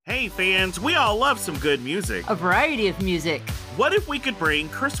Hey fans, we all love some good music. A variety of music. What if we could bring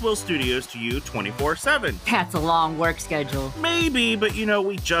Chris Will Studios to you 24/7? That's a long work schedule. Maybe, but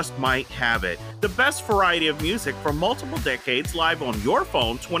we just might have it. The best variety of music from multiple decades live on your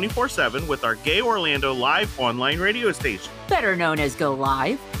phone 24/7 with our Gay Orlando live online radio station. Better known as Go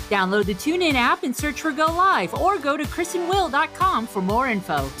Live. Download the TuneIn app and search for Go Live, or go to chrisandwill.com for more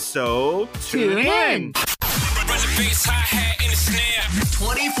info. So, tune in. Run the bass, hi-hat, and the snare.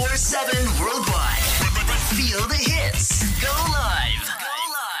 24/7 worldwide. Feel the hits. Go live. Go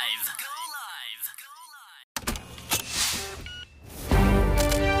live. Go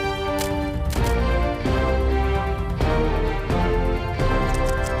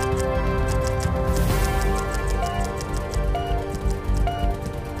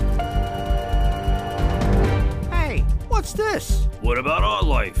live. Hey, what's this? What about our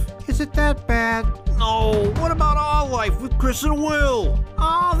life? Is it that bad? No, what about our life with Chris and Will?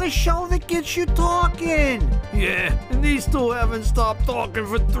 Oh, the show that gets you talking. Yeah, and these two haven't stopped talking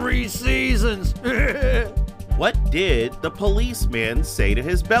for 3 seasons. What did the policeman say to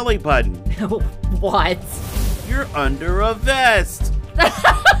his belly button? What? You're under a vest.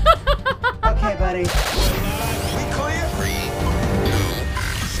 Okay, buddy.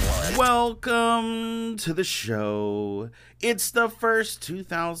 Welcome to the show. It's the first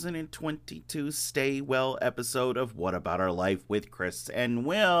 2022 Stay Well episode of What About Our Life with Chris and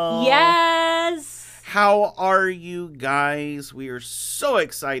Will. Yes! How are you guys? We are so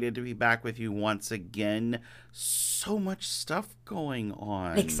excited to be back with you once again. So much stuff going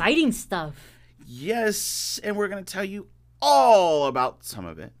on. Exciting stuff. Yes, and we're going to tell you all about some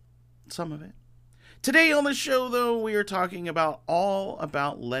of it. Today on the show, though, we are talking all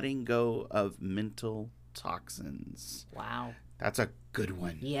about letting go of mental toxins. Wow. That's a good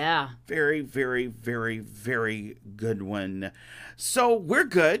one. Yeah. Very, very, very, very good one. So we're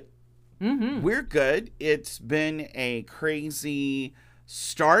good. Mm-hmm. We're good. It's been a crazy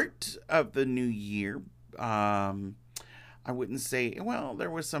start of the new year. I wouldn't say, well,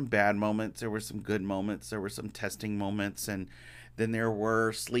 there were some bad moments. There were some good moments. There were some testing moments, and then there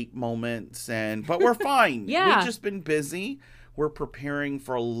were sleep moments, but we're fine. Yeah. We've just been busy. We're preparing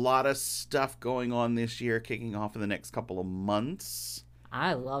for a lot of stuff going on this year, kicking off in the next couple of months.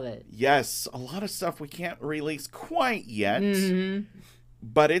 I love it. Yes, a lot of stuff we can't release quite yet,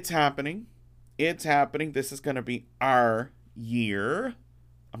 but it's happening. It's happening. This is going to be our year.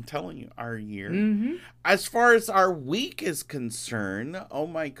 I'm telling you, our year. Mm-hmm. As far as our week is concerned, oh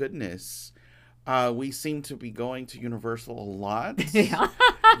my goodness. We seem to be going to Universal a lot. Yeah.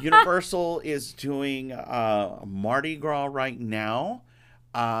 Universal is doing Mardi Gras right now.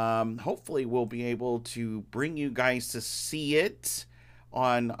 Hopefully we'll be able to bring you guys to see it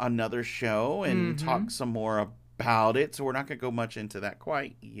on another show and talk some more about it. So we're not going to go much into that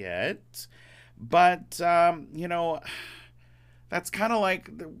quite yet. But, that's kind of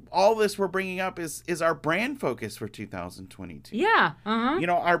like all this we're bringing up is our brand focus for 2022. Yeah. Uh-huh.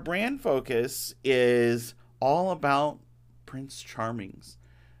 Our brand focus is all about Prince Charming's,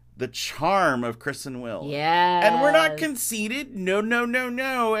 the charm of Chris and Will. Yeah. And we're not conceited.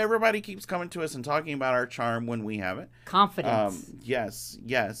 No. Everybody keeps coming to us and talking about our charm when we have it. Confidence. Yes.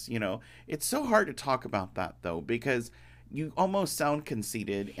 It's so hard to talk about that, though, because you almost sound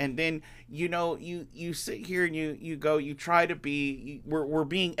conceited, and then you sit here and you go, you try to be, we're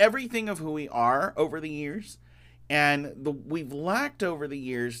being everything of who we are over the years, and we've lacked over the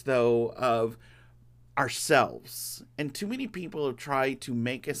years, though, of ourselves, and too many people have tried to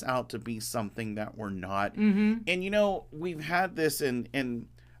make us out to be something that we're not. And we've had this in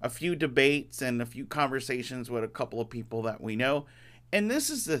a few debates and a few conversations with a couple of people that we know, and this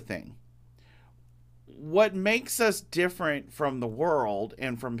is the thing. What makes us different from the world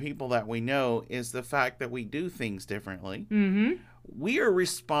and from people that we know is the fact that we do things differently. We are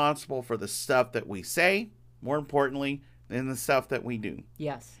responsible for the stuff that we say, more importantly, than the stuff that we do.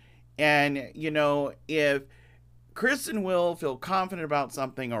 Yes. And, if Chris and Will feel confident about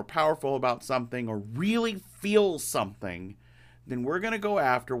something or powerful about something or really feel something, then we're going to go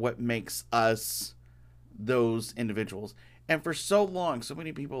after what makes us those individuals. And for so long, so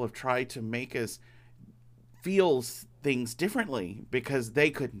many people have tried to make us feels things differently because they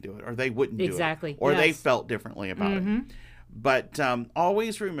couldn't do it or they wouldn't do it. Or they felt differently about it. But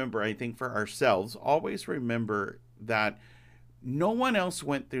always remember, I think for ourselves, always remember that no one else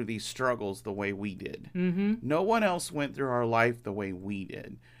went through these struggles the way we did. No one else went through our life the way we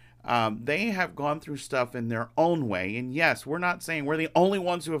did. They have gone through stuff in their own way. And yes, we're not saying we're the only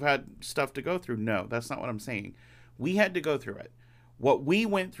ones who have had stuff to go through. No, that's not what I'm saying. We had to go through it. What we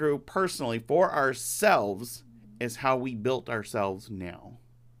went through personally for ourselves is how we built ourselves now.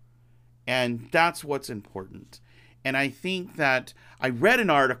 And that's what's important. And I think that I read an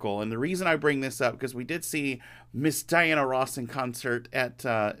article, and the reason I bring this up, because we did see Miss Diana Ross in concert at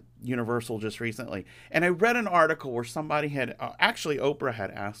Universal just recently. And I read an article where somebody had, actually Oprah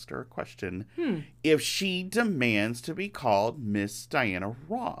had asked her a question, if she demands to be called Miss Diana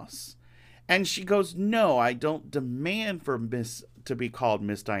Ross. And she goes, no, I don't demand for to be called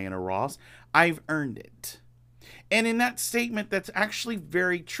Miss Diana Ross. I've earned it. And in that statement, that's actually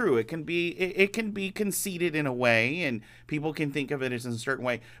very true. It can be conceited in a way, and people can think of it as in a certain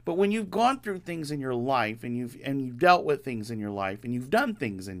way. But when you've gone through things in your life, and you've dealt with things in your life, and you've done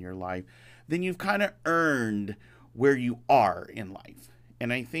things in your life, then you've kind of earned where you are in life.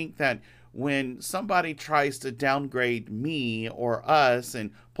 And I think that when somebody tries to downgrade me or us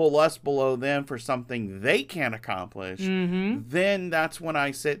and pull us below them for something they can't accomplish, then that's when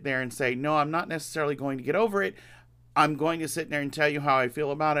I sit there and say, no, I'm not necessarily going to get over it. I'm going to sit there and tell you how I feel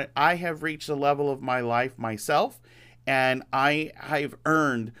about it. I have reached a level of my life myself, and I've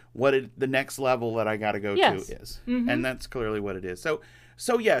earned what the next level that I got to go to is. And that's clearly what it is. So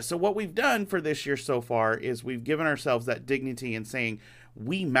what we've done for this year so far is we've given ourselves that dignity and saying,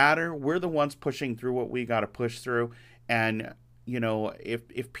 we matter. We're the ones pushing through what we got to push through. And,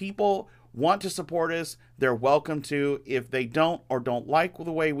 if people want to support us, they're welcome to. If they don't or don't like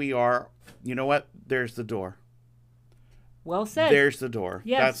the way we are, you know what? There's the door. Well said. There's the door.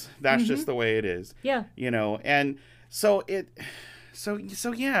 Yes. That's just the way it is. Yeah. And so we're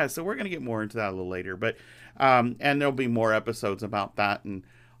going to get more into that a little later, but and there'll be more episodes about that and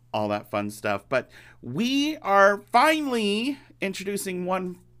all that fun stuff. But we are finally introducing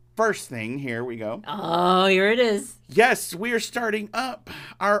one first thing. Here we go. Oh, here it is. Yes, we are starting up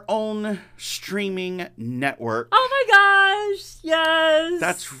our own streaming network. Oh my gosh. Yes.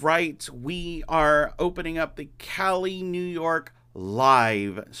 That's right. We are opening up the Cali, New York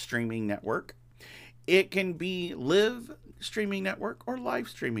live streaming network. It can be live streaming network or live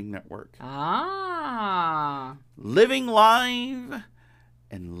streaming network. Ah. Living live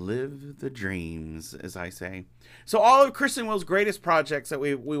and live the dreams, as I say. So all of Chris and Will's greatest projects that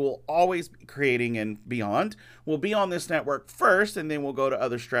we will always be creating and beyond will be on this network first, and then we'll go to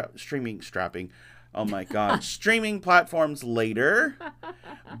other streaming platforms later.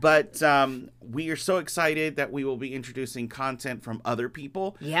 But we are so excited that we will be introducing content from other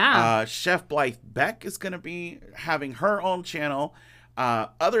people. Yeah. Chef Blythe Beck is going to be having her own channel.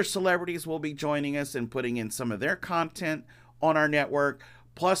 Other celebrities will be joining us and putting in some of their content on our network.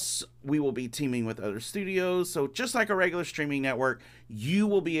 Plus, we will be teaming with other studios. So just like a regular streaming network, you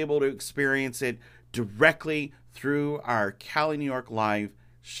will be able to experience it directly through our Cali, New York live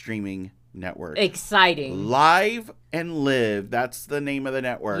streaming network. Exciting. Live and Live. That's the name of the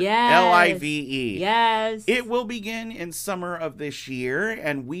network. Yes. Live. Yes. It will begin in summer of this year,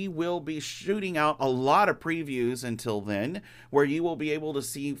 and we will be shooting out a lot of previews until then, where you will be able to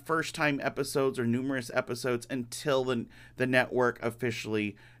see first-time episodes or numerous episodes until the network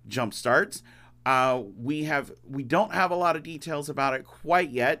officially jump starts. We don't have a lot of details about it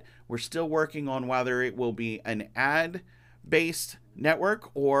quite yet. We're still working on whether it will be an ad-based network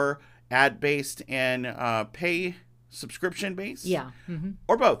or ad-based and pay subscription-based. Yeah.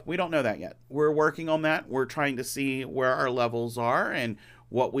 Or both. We don't know that yet. We're working on that. We're trying to see where our levels are and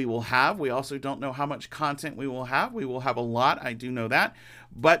what we will have. We also don't know how much content we will have. We will have a lot. I do know that.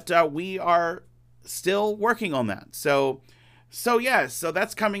 But we are still working on that. So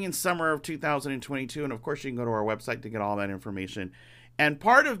that's coming in summer of 2022. And of course, you can go to our website to get all that information. And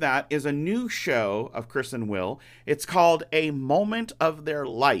part of that is a new show of Chris and Will. It's called A Moment of Their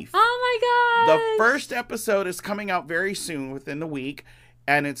Life. Oh my God. The first episode is coming out very soon, within the week,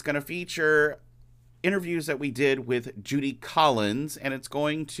 and it's going to feature interviews that we did with Judy Collins, and it's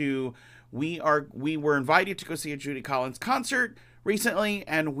going to, we were invited to go see a Judy Collins concert recently,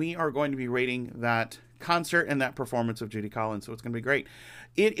 and we are going to be rating that concert and that performance of Judy Collins, so it's going to be great.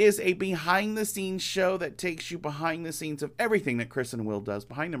 It is a behind-the-scenes show that takes you behind the scenes of everything that Chris and Will does,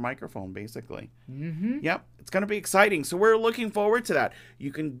 behind the microphone, basically. Yep, it's going to be exciting, so we're looking forward to that.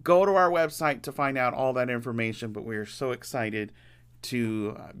 You can go to our website to find out all that information, but we're so excited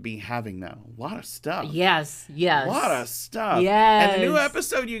to be having that. A lot of stuff. Yes. A lot of stuff. Yes. And the new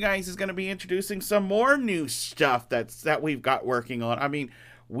episode, you guys, is going to be introducing some more new stuff that we've got working on. I mean,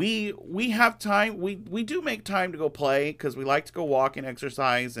 we have time. We do make time to go play because we like to go walk and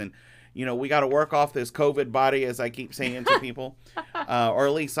exercise, and we got to work off this COVID body, as I keep saying to people, or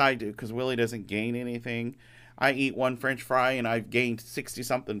at least I do, because Willie doesn't gain anything. I eat one French fry and I've gained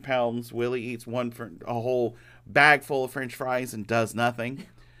 60-something pounds. Willie eats a whole bag full of French fries and does nothing.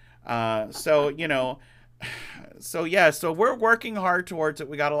 So So we're working hard towards it.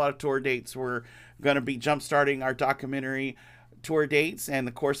 We got a lot of tour dates. We're going to be jump-starting our documentary tour dates, and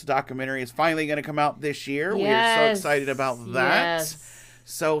of course the documentary is finally going to come out this year. We are so excited about that. Yes.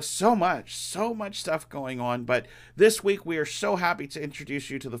 So much stuff going on. But this week we are so happy to introduce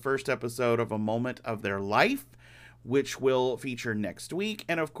you to the first episode of A Moment of Their Life, which will feature next week,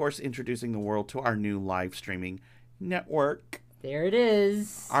 and of course introducing the world to our new live streaming network. There it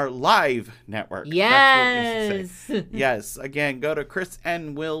is. Our live network. Yes. That's what we should say. Yes. Again, go to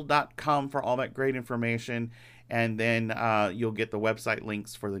chrisandwill.com for all that great information. And then you'll get the website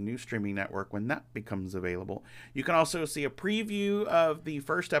links for the new streaming network when that becomes available. You can also see a preview of the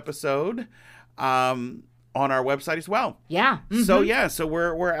first episode on our website as well. Yeah. Mm-hmm. So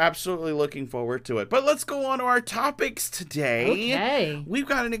we're absolutely looking forward to it. But let's go on to our topics today. Okay. We've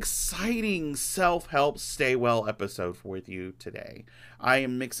got an exciting self-help stay well episode with you today. I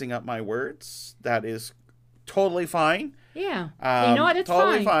am mixing up my words. That is totally fine. Yeah. You know what? It's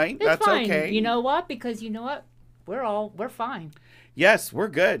totally fine. It's That's fine. okay. You know what? Because you know what? We're fine. Yes, we're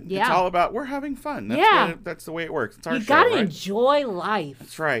good. Yeah. It's all about we're having fun. That's Yeah. that's the way it works. It's our You show, gotta right? enjoy life.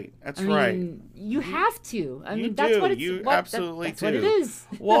 That's right. That's I right. mean, you have to. I You mean, that's do. what it's. You what, absolutely that's what it do. is.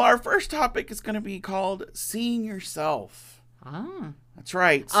 Well, our first topic is going to be called Seeing Yourself. Ah. That's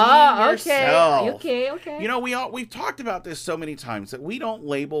right. Seeing Okay. yourself. Okay. You know, we've talked about this so many times that we don't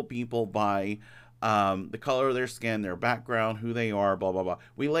label people by the color of their skin, their background, who they are, blah, blah, blah.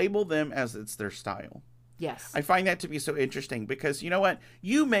 We label them as it's their style. Yes. I find that to be so interesting because you know what?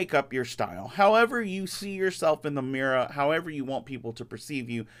 You make up your style. However you see yourself in the mirror, however you want people to perceive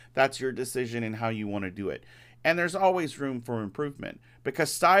you, that's your decision and how you want to do it. And there's always room for improvement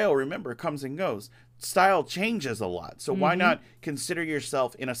because style, remember, comes and goes. Style changes a lot. So why not consider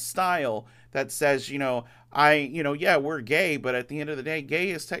yourself in a style that says, yeah, we're gay, but at the end of the day,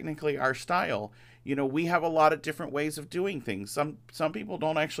 gay is technically our style. You know, we have a lot of different ways of doing things. Some people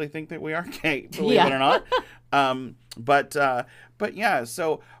don't actually think that we are gay, believe it or not. But yeah,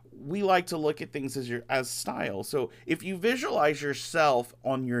 so we like to look at things as style. So if you visualize yourself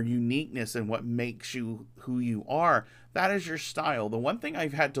on your uniqueness and what makes you who you are, that is your style. The one thing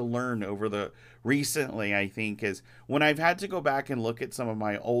I've had to learn recently, I think, is when I've had to go back and look at some of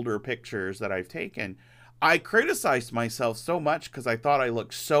my older pictures that I've taken, I criticized myself so much because I thought I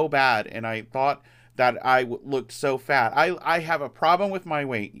looked so bad and I thought that I looked so fat. I have a problem with my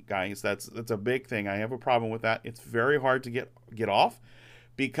weight, guys. That's a big thing. I have a problem with that. It's very hard to get off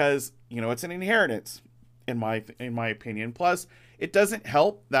because, it's an inheritance in my opinion. Plus, it doesn't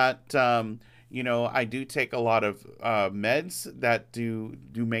help that I do take a lot of meds that do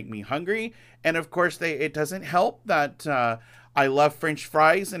make me hungry. And of course, it doesn't help that I love French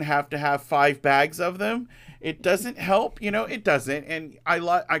fries and have to have 5 bags of them. It doesn't help, it doesn't. And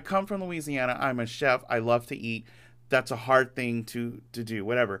I come from Louisiana. I'm a chef. I love to eat. That's a hard thing to do,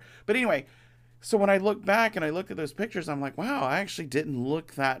 whatever. But anyway, so when I look back and I look at those pictures, I'm like, wow, I actually didn't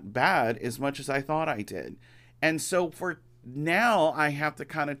look that bad as much as I thought I did. And so for now, I have to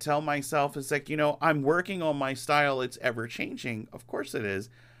kind of tell myself, it's like, I'm working on my style. It's ever changing. Of course it is.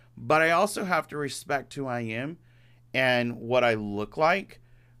 But I also have to respect who I am and what I look like,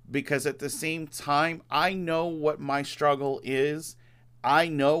 because at the same time, I know what my struggle is. I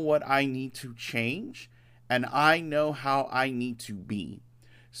know what I need to change, and I know how I need to be.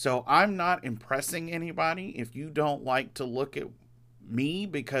 So I'm not impressing anybody. If you don't like to look at me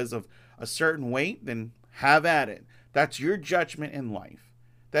because of a certain weight, then have at it. That's your judgment in life.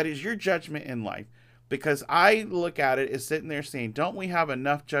 That is your judgment in life. Because I look at it as sitting there saying, don't we have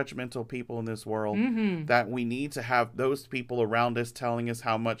enough judgmental people in this world that we need to have those people around us telling us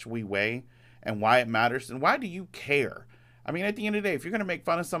how much we weigh and why it matters? And why do you care? I mean, at the end of the day, if you're going to make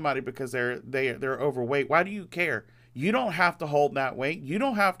fun of somebody because they're overweight, why do you care? You don't have to hold that weight. You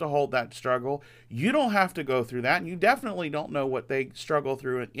don't have to hold that struggle. You don't have to go through that. And you definitely don't know what they struggle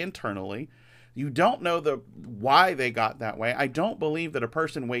through internally. You don't know why they got that way. I don't believe that a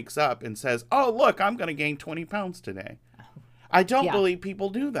person wakes up and says, oh, look, I'm going to gain 20 pounds today. I don't believe people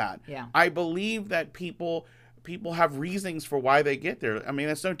do that. Yeah. I believe that people have reasons for why they get there. I mean,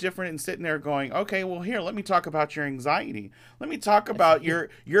 it's no different than sitting there going, okay, well, here, let me talk about your anxiety. Let me talk about your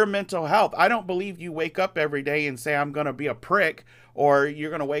mental health. I don't believe you wake up every day and say, I'm going to be a prick, or you're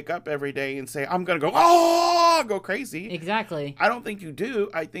going to wake up every day and say, I'm going to go crazy. Exactly. I don't think you do.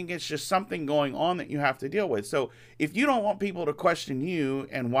 I think it's just something going on that you have to deal with. So if you don't want people to question you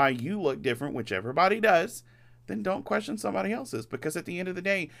and why you look different, which everybody does, then don't question somebody else's. Because at the end of the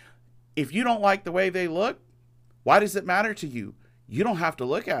day, if you don't like the way they look, why does it matter to you? You don't have to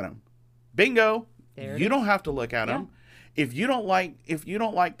look at them. Bingo. You don't have to look at them. If you don't like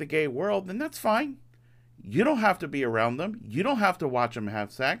the gay world, then that's fine. You don't have to be around them. You don't have to watch them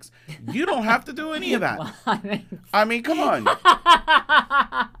have sex. You don't have to do any of that. I mean, come on.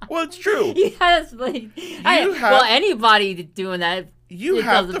 Well, it's true. Yes, but well, anybody doing that. You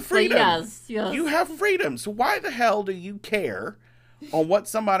have the freedom. Yes. You have freedom. So why the hell do you care on what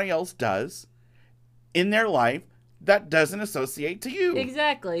somebody else does in their life that doesn't associate to you?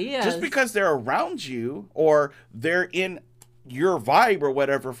 Exactly, yes. Just because they're around you or they're in your vibe or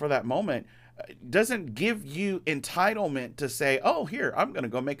whatever for that moment doesn't give you entitlement to say, oh, here, I'm going to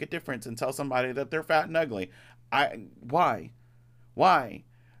go make a difference and tell somebody that they're fat and ugly. Why?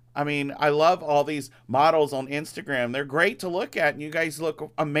 I mean, I love all these models on Instagram. They're great to look at, and you guys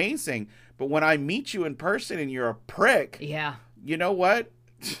look amazing. But when I meet you in person and you're a prick, yeah, you know what?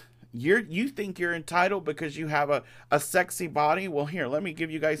 You think you're entitled because you have a sexy body? Well, here, let me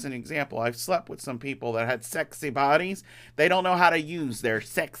give you guys an example. I've slept with some people that had sexy bodies. They don't know how to use their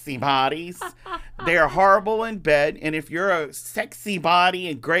sexy bodies. They're horrible in bed. And if you're a sexy body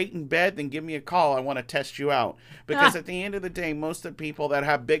and great in bed, then give me a call. I want to test you out. Because at the end of the day, most of the people that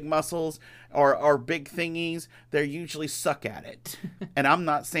have big muscles or big thingies, they usually suck at it. And I'm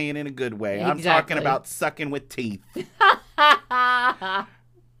not saying in a good way. Exactly. I'm talking about sucking with teeth.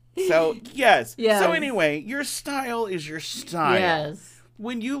 So, yes. So, anyway, your style is your style. Yes.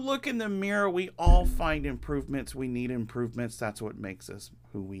 When you look in the mirror, we all find improvements. We need improvements. That's what makes us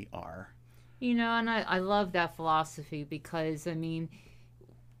who we are. You know, and I love that philosophy because, I mean,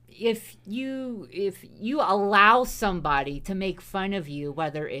 if you allow somebody to make fun of you,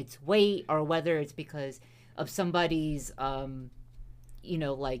 whether it's weight or whether it's because of somebody's, you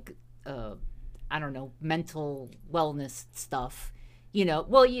know, like, I don't know, mental wellness stuff, you know,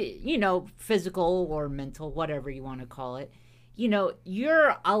 well, you know, physical or mental, whatever you want to call it, you know,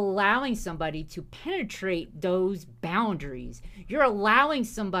 you're allowing somebody to penetrate those boundaries. You're allowing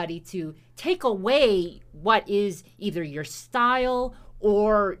somebody to take away what is either your style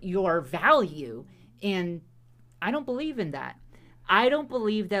or your value. And I don't believe in that. I don't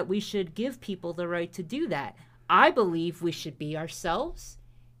believe that we should give people the right to do that. I believe we should be ourselves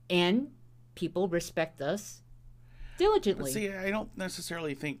and people respect us diligently. But see, I don't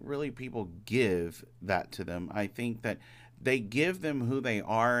necessarily think really people give that to them. I think that they give them who they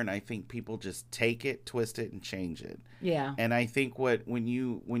are, and I think people just take it, twist it, and change it. Yeah. And I think when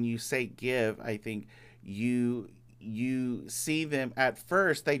you say give, I think you see them at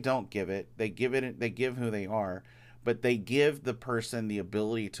first they don't give it. They give who they are, but they give the person the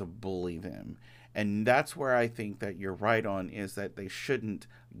ability to bully them. And that's where I think that you're right on, is that they shouldn't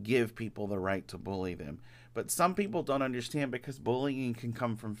give people the right to bully them. But some people don't understand because bullying can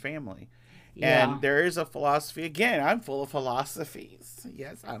come from family. Yeah. And there is a philosophy. Again, I'm full of philosophies.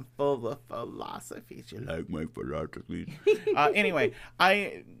 Yes, I'm full of philosophies. You like my philosophies? Anyway,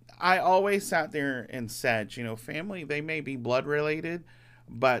 I always sat there and said, you know, family, they may be blood related,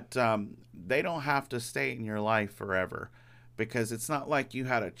 but they don't have to stay in your life forever. Because it's not like you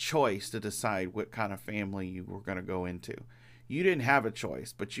had a choice to decide what kind of family you were going to go into. You didn't have a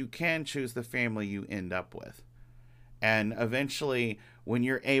choice, but you can choose the family you end up with. And eventually, when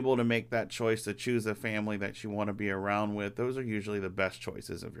you're able to make that choice to choose a family that you want to be around with, those are usually the best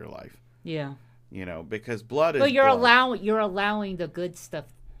choices of your life. Yeah. You know, because blood is But you're blood. allowing the good stuff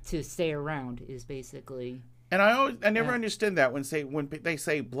to stay around is basically. And I never understood that when they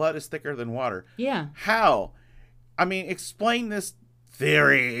say blood is thicker than water. Yeah. How? I mean, explain this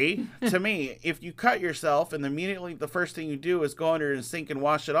theory to me. If you cut yourself and immediately the first thing you do is go under and sink and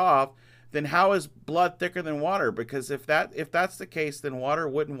wash it off, then how is blood thicker than water? Because if that's the case, then water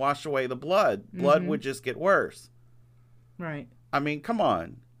wouldn't wash away the blood. Blood would just get worse. Right. I mean, come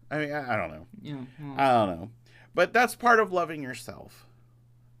on. I mean, I don't know. Yeah. I don't know. But that's part of loving yourself.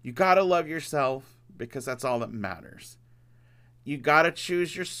 You got to love yourself because that's all that matters. You got to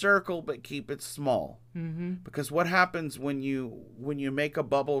choose your circle, but keep it small. Mm-hmm. Because what happens when you make a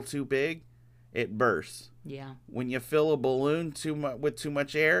bubble too big, it bursts. Yeah. When you fill a balloon with too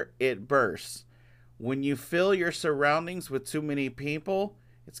much air, it bursts. When you fill your surroundings with too many people,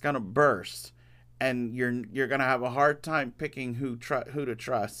 it's gonna burst, and you're gonna have a hard time picking who to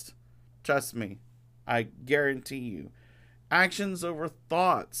trust. Trust me, I guarantee you. Actions over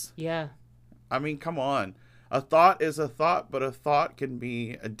thoughts. Yeah. I mean, come on. A thought is a thought, but a thought can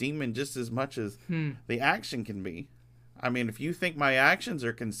be a demon just as much as the action can be. I mean, if you think my actions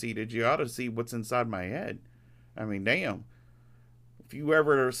are conceited, you ought to see what's inside my head. I mean, damn. If you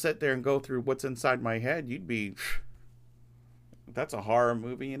ever sit there and go through what's inside my head, you'd be... That's a horror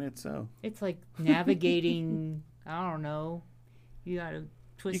movie in itself. It's like navigating, I don't know. You got to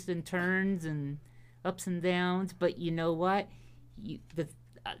twist and turns and ups and downs. But you know what?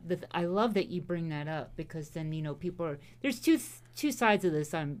 I love that you bring that up, because then, people are, there's two sides of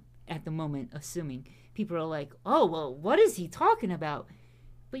this. I'm at the moment assuming people are like, oh, well, what is he talking about?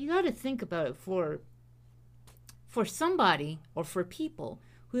 But you got to think about it for somebody, or for people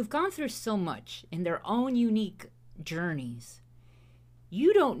who have gone through so much in their own unique journeys.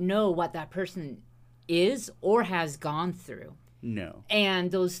 You don't know what that person is or has gone through. No. And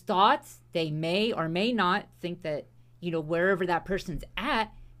those thoughts, they may or may not think that, wherever that person's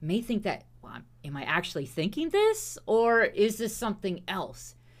at, may think that, well, am I actually thinking this, or is this something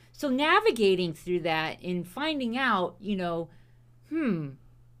else? So navigating through that and finding out, well,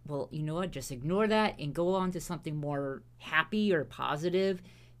 you know what, just ignore that and go on to something more happy or positive.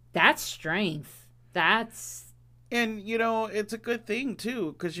 That's strength. And, it's a good thing,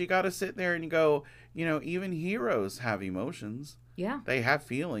 too, because you got to sit there and you go, even heroes have emotions. Yeah. They have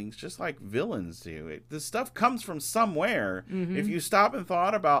feelings, just like villains do. This stuff comes from somewhere. Mm-hmm. If you stop and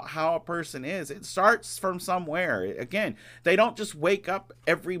thought about how a person is, it starts from somewhere. Again, they don't just wake up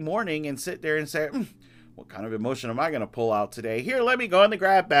every morning and sit there and say, what kind of emotion am I going to pull out today? Here, let me go in the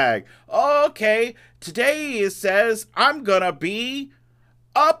grab bag. Okay, today it says I'm going to be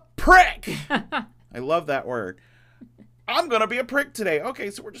a prick. I love that word. I'm going to be a prick today.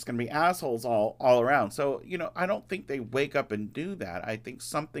 Okay, so we're just going to be assholes all around. So, I don't think they wake up and do that. I think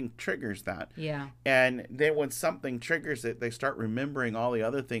something triggers that. Yeah. And then when something triggers it, they start remembering all the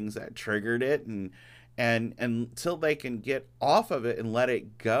other things that triggered it. And until they can get off of it and let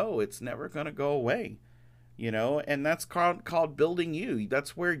it go, it's never going to go away. And that's called building you.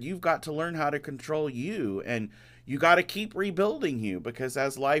 That's where you've got to learn how to control you. And you got to keep rebuilding you, because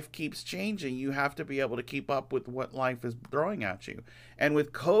as life keeps changing, you have to be able to keep up with what life is throwing at you. And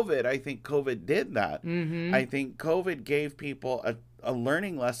with COVID, I think COVID did that. Mm-hmm. I think COVID gave people a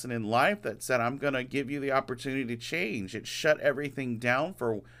learning lesson in life that said, I'm going to give you the opportunity to change. It shut everything down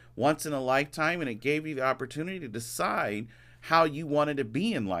for once in a lifetime, and it gave you the opportunity to decide how you wanted to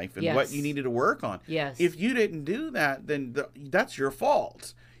be in life and what you needed to work on. Yes. If you didn't do that, then that's your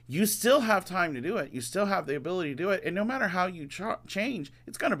fault. You still have time to do it. You still have the ability to do it. And no matter how you change,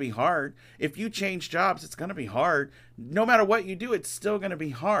 it's going to be hard. If you change jobs, it's going to be hard. No matter what you do, it's still going to be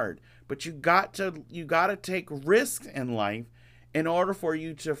hard. But you got to take risks in life in order for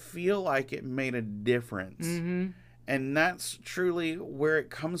you to feel like it made a difference. Mm-hmm. And that's truly where it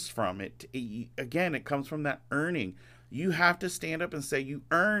comes from. Again, it comes from that earning. You have to stand up and say you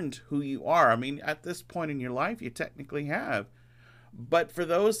earned who you are. I mean, at this point in your life, you technically have. But for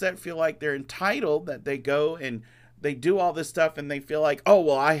those that feel like they're entitled, that they go and they do all this stuff and they feel like, oh,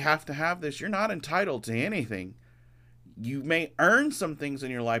 well, I have to have this. You're not entitled to anything. You may earn some things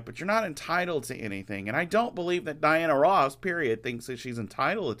in your life, but you're not entitled to anything. And I don't believe that Diana Ross, period, thinks that she's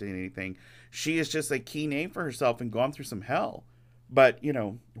entitled to anything. She is just a key name for herself and gone through some hell. But,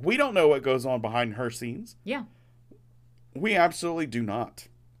 we don't know what goes on behind her scenes. Yeah. We absolutely do not.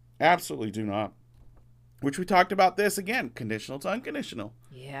 Absolutely do not. Which we talked about this again, conditional to unconditional.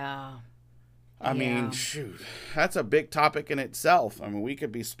 Yeah. I mean, shoot, that's a big topic in itself. I mean, we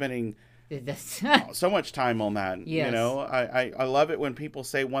could be spending so much time on that. Yes. I love it when people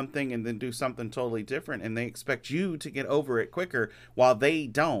say one thing and then do something totally different, and they expect you to get over it quicker while they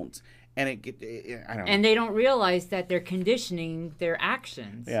don't. And I don't know. And they don't realize that they're conditioning their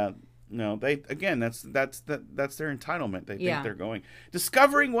actions. Yeah. No, that's their entitlement. They think they're going.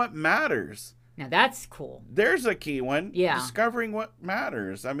 Discovering what matters. Now that's cool. There's a key one. Yeah. Discovering what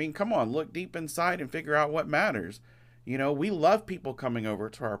matters. I mean, come on, look deep inside and figure out what matters. We love people coming over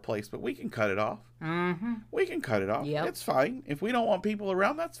to our place, but we can cut it off. Mm-hmm. We can cut it off. Yep. It's fine. If we don't want people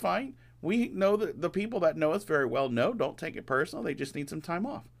around, that's fine. We know that the people that know us very well don't take it personal. They just need some time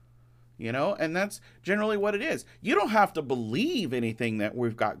off. And that's generally what it is. You don't have to believe anything that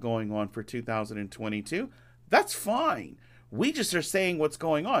we've got going on for 2022. That's fine. We just are saying what's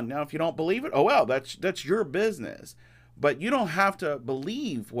going on. Now, if you don't believe it, oh, well, that's your business. But you don't have to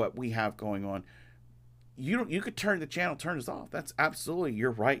believe what we have going on. You could turn the channel, turn us off. That's absolutely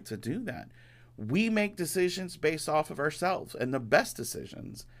your right to do that. We make decisions based off of ourselves, and the best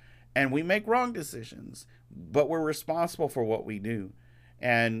decisions. And we make wrong decisions, but we're responsible for what we do.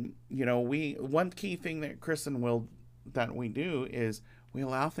 And, one key thing that Chris and Will, that we do is we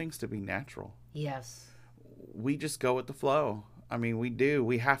allow things to be natural. Yes. We just go with the flow. I mean, we do.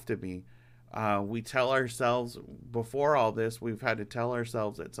 We have to be. We tell ourselves, before all this, we've had to tell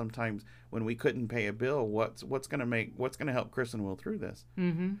ourselves that sometimes when we couldn't pay a bill, what's going to help Chris and Will through this?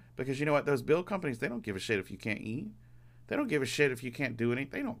 Mm-hmm. Because you know what? Those bill companies, they don't give a shit if you can't eat. They don't give a shit if you can't do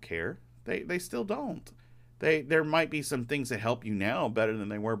anything. They don't care. They still don't. There might be some things that help you now better than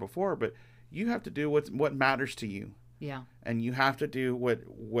they were before, but you have to do what matters to you. Yeah. And you have to do what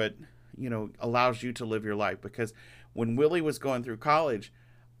allows you to live your life. Because when Willie was going through college,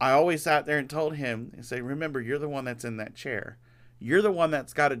 I always sat there and told him and say, remember, you're the one that's in that chair. You're the one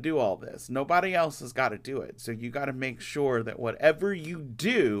that's got to do all this. Nobody else has got to do it. So you got to make sure that whatever you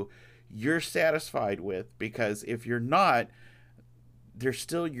do, you're satisfied with. Because if you're not, they're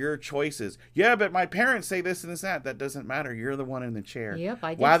still your choices. Yeah, but my parents say this and this and that. That doesn't matter. You're the one in the chair. Yep,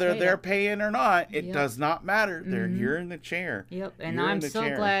 I did Whether say they're that. paying or not, it Yep. does not matter. You're in the chair. Yep, and You're in I'm the so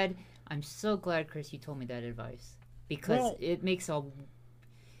chair. glad. I'm so glad, Chris, you told me that advice because Well- it makes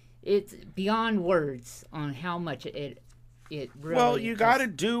it's beyond words on how much it really. Well, you got to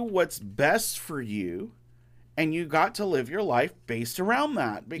do what's best for you, and you got to live your life based around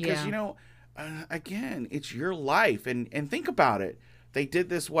that. Because Yeah. Again, it's your life, and think about it. They did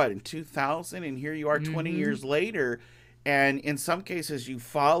this in 2000, and here you are 20 years later, and in some cases you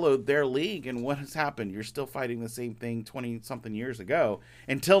followed their league, and what has happened? You're still fighting the same thing 20 something years ago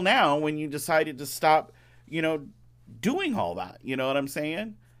until now when you decided to stop, doing all that. You know what I'm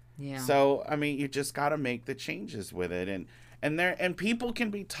saying? Yeah. So, I mean, you just got to make the changes with it. And people can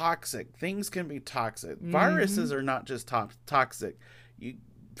be toxic. Things can be toxic. Viruses are not just toxic.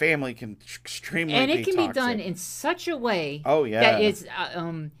 Family can extremely and be it can toxic. be done in such a way. Oh, yeah. That it's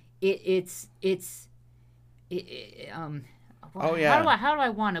Oh, yeah. How do I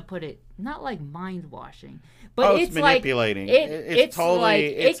want to put it? Not like mind washing, but it's like manipulating. It's totally. like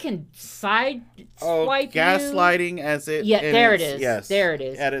It's, it can side oh, swipe gaslighting as it. Yeah, in there it its- is. Yes, There it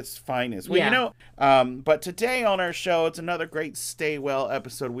is. At its finest. Well, Yeah. but today on our show, it's another great Stay Well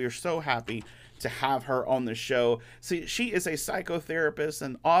episode. We are so happy to have her on the show. See, she is a psychotherapist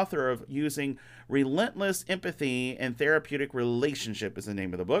and author of Using Relentless Empathy and Therapeutic Relationship is the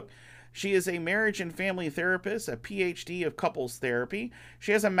name of the book. She is a marriage and family therapist, a PhD of couples therapy.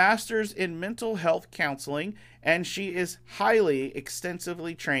 She has a master's in mental health counseling, and she is highly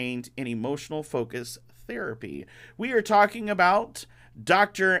extensively trained in emotional focus therapy. We are talking about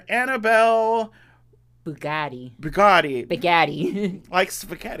Dr. Annabelle Bugatti. Bugatti, like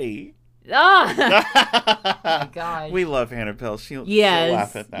spaghetti. Oh my gosh. We love Annabelle. She'll Yes,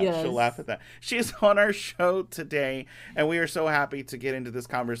 laugh at that. yes. She'll laugh at that. She is on our show today, and we are so happy to get into this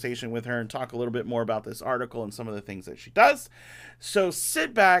conversation with her and talk a little bit more about this article and some of the things that she does. So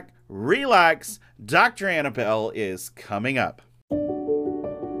sit back, relax. Dr. Annabelle is coming up.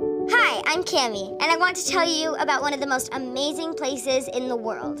 Hi, I'm Cammie, and I want to tell you about one of the most amazing places in the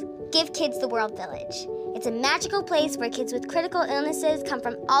world, Give Kids the World Village. It's a magical place where kids with critical illnesses come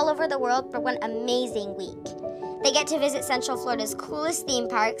from all over the world for one amazing week. They get to visit Central Florida's coolest theme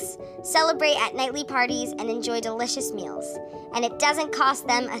parks, celebrate at nightly parties, and enjoy delicious meals. And it doesn't cost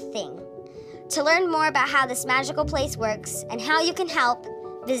them a thing. To learn more about how this magical place works and how you can help,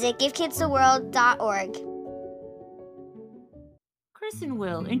 visit givekidstheworld.org. Chris and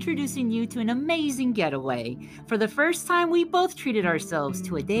Will introducing you to an amazing getaway. For the first time, we both treated ourselves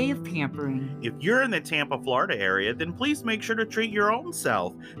to a day of pampering. If you're in the Tampa, Florida area, then please make sure to treat your own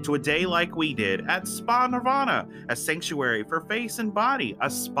self to a day like we did at Spa Nirvana, a sanctuary for face and body, a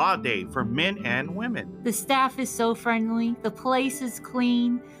spa day for men and women. The staff is so friendly, the place is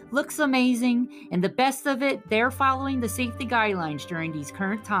clean, looks amazing, and the best of it, they're following the safety guidelines during these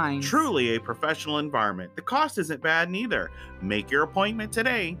current times. Truly a professional environment. The cost isn't bad neither. Make your appointment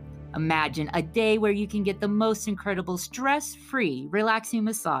today. Imagine a day where you can get the most incredible stress-free, relaxing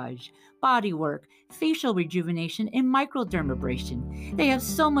massage, body work, facial rejuvenation, and microdermabrasion. They have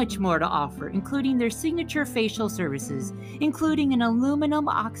so much more to offer, including their signature facial services, including an aluminum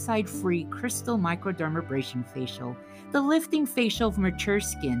oxide-free crystal microdermabrasion facial, the lifting facial for mature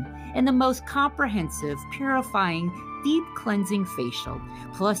skin, and the most comprehensive, purifying, deep cleansing facial.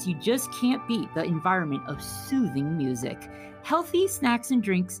 Plus, you just can't beat the environment of soothing music. Healthy snacks and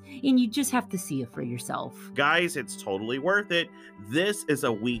drinks, and you just have to see it for yourself. Guys, it's totally worth it. This is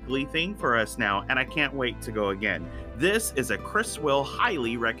a weekly thing for us now, and I can't wait to go again. This is a Chris Will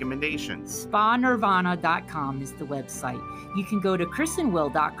highly recommendation. SpaNirvana.com is the website. You can go to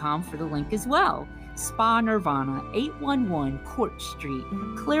chrisandwill.com for the link as well. Spa Nirvana, 811 Court Street,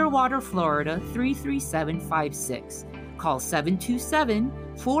 Clearwater, Florida, 33756. Call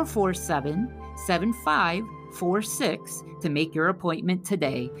 727-447-7546 to make your appointment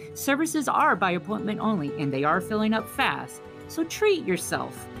today. Services are by appointment only, and they are filling up fast. So treat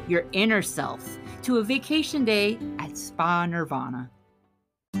yourself, your inner self, to a vacation day at Spa Nirvana.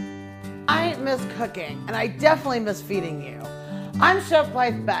 I miss cooking, and I definitely miss feeding you. I'm Chef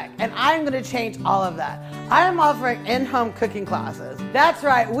Wife Beck, and I'm going to change all of that. I am offering in-home cooking classes. That's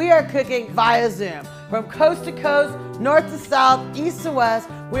right, we are cooking via Zoom. From coast to coast, north to south, east to west,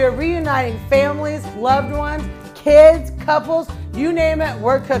 we are reuniting families, loved ones, kids, couples, you name it,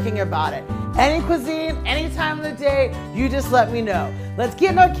 we're cooking about it. Any cuisine, any time of the day, you just let me know. Let's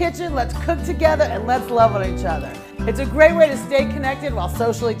get in our kitchen, let's cook together, and let's love on each other. It's a great way to stay connected while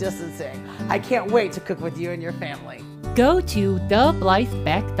socially distancing. I can't wait to cook with you and your family. Go to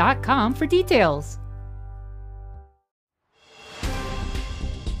theblythebeck.com for details.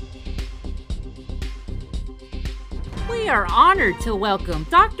 We are honored to welcome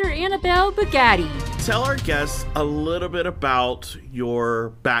Dr. Annabelle Bugatti. Tell our guests a little bit about your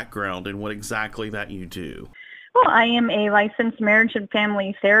background and what exactly that you do. Well, I am a licensed marriage and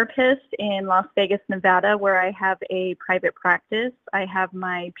family therapist in Las Vegas, Nevada, where I have a private practice. I have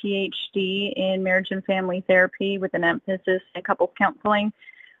my PhD in marriage and family therapy with an emphasis in couples counseling.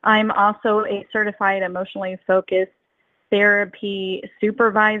 I'm also a certified emotionally focused therapy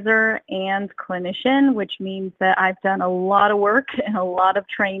supervisor and clinician, which means that I've done a lot of work and a lot of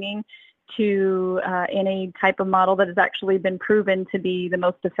training to in a type of model that has actually been proven to be the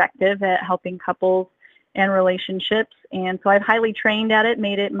most effective at helping couples and relationships. And so I've highly trained at it,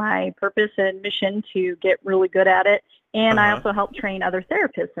 made it my purpose and mission to get really good at it. And I also help train other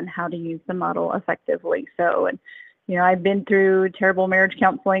therapists in how to use the model effectively. So, and you know, I've been through terrible marriage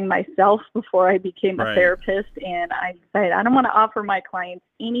counseling myself before I became a therapist, and I decided I don't want to offer my clients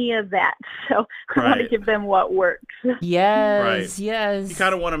any of that. So I want to give them what works. Yes, yes. You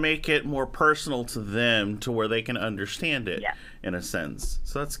kind of want to make it more personal to them to where they can understand it in a sense.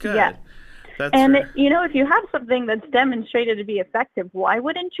 So that's good. Yeah. And, you know, if you have something that's demonstrated to be effective, why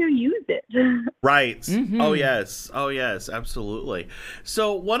wouldn't you use it? Right. Oh, yes. Oh, yes. Absolutely.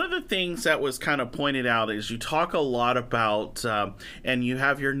 So one of the things that was kind of pointed out is you talk a lot about, and you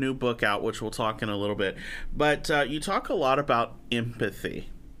have your new book out, which we'll talk in a little bit, but you talk a lot about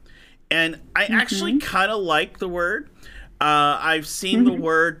empathy. And I actually kind of like the word. I've seen the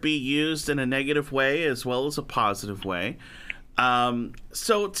word be used in a negative way as well as a positive way.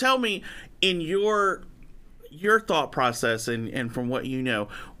 So tell me, in your thought process and from what you know,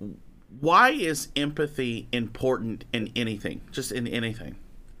 why is empathy important in anything, just in anything?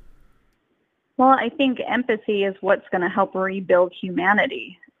 Well, I think empathy is what's going to help rebuild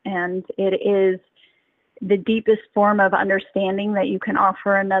humanity. And it is the deepest form of understanding that you can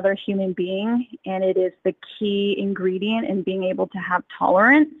offer another human being. And it is the key ingredient in being able to have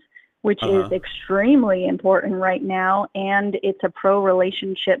tolerance, which is extremely important right now. And it's a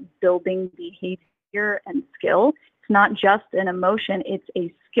pro-relationship building behavior and skill. It's not just an emotion, it's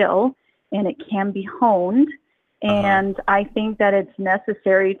a skill, and it can be honed. And I think that it's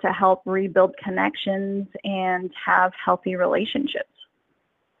necessary to help rebuild connections and have healthy relationships.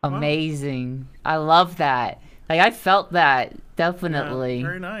 Amazing. I love that. Like, I felt that, definitely. Yeah,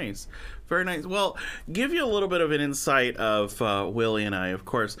 very nice. Very nice. Well, give you a little bit of an insight of Willie and I. Of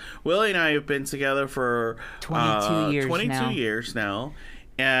course, Willie and I have been together for 22 years now,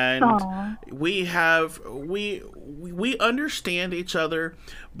 and we understand each other.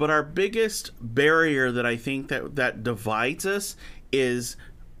 But our biggest barrier that I think that divides us is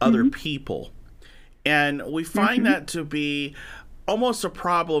other people, and we find that to be almost a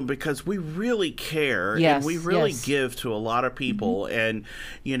problem because we really care and we really give to a lot of people, and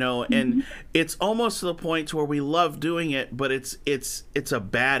you know, and it's almost to the point to where we love doing it, but it's a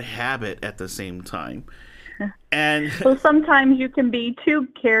bad habit at the same time. And so sometimes you can be too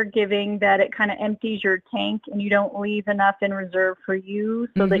caregiving that it kind of empties your tank and you don't leave enough in reserve for you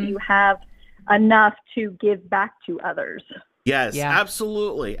so that you have enough to give back to others. Yes,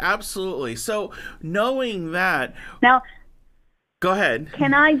 absolutely. Absolutely. So knowing that now, go ahead.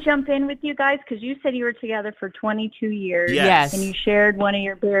 Can I jump in with you guys? Because you said you were together for 22 years. Yes. And you shared one of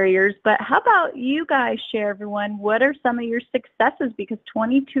your barriers. But how about you guys share, everyone, what are some of your successes? Because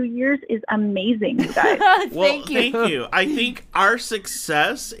 22 years is amazing, you guys. Thank you. I think our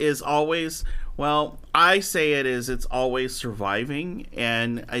success is always, well, I say it's always surviving,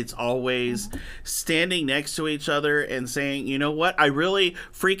 and it's always standing next to each other and saying, you know what, I really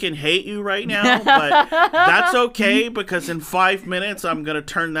freaking hate you right now, but that's okay, because in 5 minutes I'm going to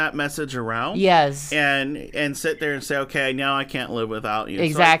turn that message around. Yes. And sit there and say, okay, now I can't live without you.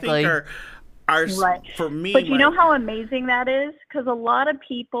 Exactly. So I think for me, but you know how amazing that is? Because a lot of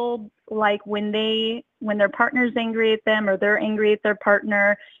people, like when their partner's angry at them or they're angry at their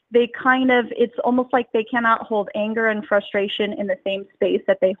partner, they it's almost like they cannot hold anger and frustration in the same space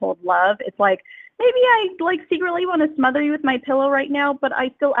that they hold love. It's like, maybe I secretly want to smother you with my pillow right now, but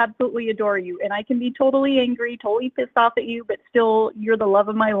I still absolutely adore you. And I can be totally angry, totally pissed off at you, but still you're the love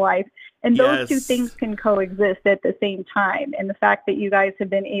of my life. And those two things can coexist at the same time. And the fact that you guys have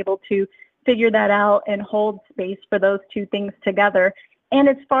been able to figure that out and hold space for those two things together And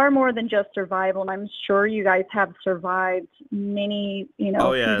it's far more than just survival. And I'm sure you guys have survived many,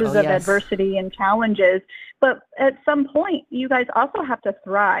 pieces of adversity and challenges. But at some point, you guys also have to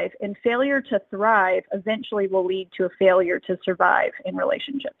thrive. And failure to thrive eventually will lead to a failure to survive in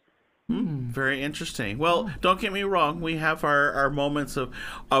relationships. Very interesting. Well, don't get me wrong. We have our moments of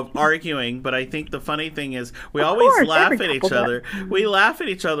arguing, but I think the funny thing is we always laugh at each other. We laugh at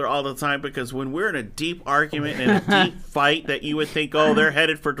each other all the time because when we're in a deep argument and a deep fight that you would think, oh, they're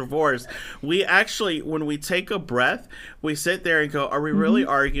headed for divorce, we actually, when we take a breath, we sit there and go, are we really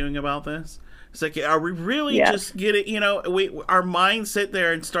arguing about this? It's like, are we really just getting, our minds sit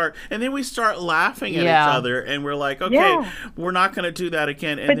there and then we start laughing at each other and we're like, okay, we're not going to do that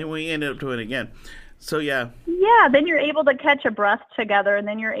again. And then we end up doing it again. So, Yeah, then you're able to catch a breath together and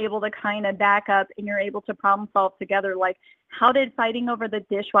then you're able to kind of back up and you're able to problem solve together. Like, how did fighting over the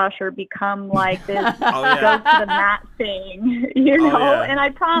dishwasher become like this go to the mat thing, And I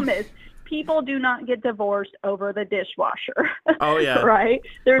promise, people do not get divorced over the dishwasher. Right?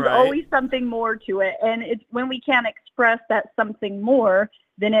 There's always something more to it. And it's when we can't express that something more,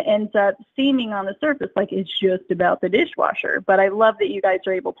 then it ends up seeming on the surface like it's just about the dishwasher. But I love that you guys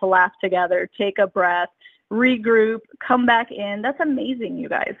are able to laugh together, take a breath, regroup, come back in. That's amazing, you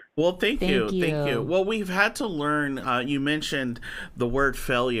guys. Well, thank you. Well, we've had to learn, you mentioned the word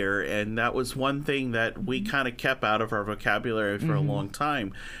failure, and that was one thing that we kind of kept out of our vocabulary for a long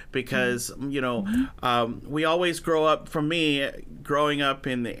time because, we always grow up, from me, growing up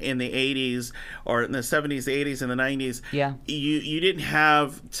in the 80s or in the 70s, the 80s, and the 90s, you didn't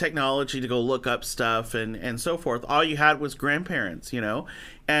have technology to go look up stuff and so forth. All you had was grandparents,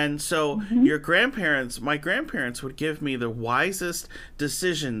 And so my grandparents would give me the wisest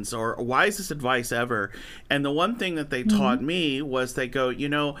decisions or wisest advice ever. And the one thing that they taught me was they go,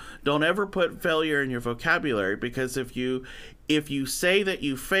 don't ever put failure in your vocabulary because if you say that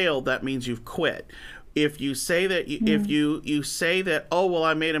you failed, that means you've quit. If you say that if you say that, oh, well,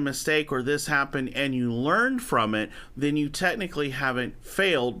 I made a mistake or this happened and you learned from it, then you technically haven't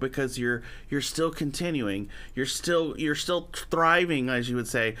failed because you're still continuing. You're still thriving, as you would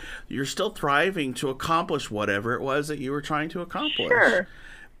say. You're still thriving to accomplish whatever it was that you were trying to accomplish. Sure.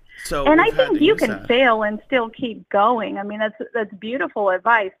 So and I think you can fail and still keep going. I mean, that's beautiful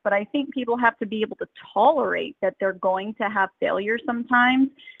advice, but I think people have to be able to tolerate that they're going to have failure sometimes.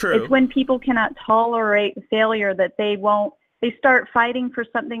 True. It's when people cannot tolerate failure that they start fighting for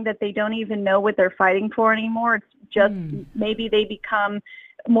something that they don't even know what they're fighting for anymore. It's just maybe they become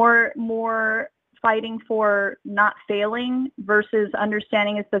more fighting for not failing versus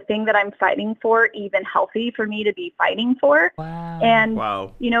understanding is the thing that I'm fighting for even healthy for me to be fighting for. Wow. And,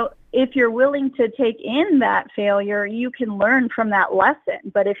 if you're willing to take in that failure, you can learn from that lesson.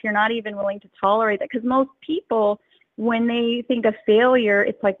 But if you're not even willing to tolerate that, because most people, when they think of failure,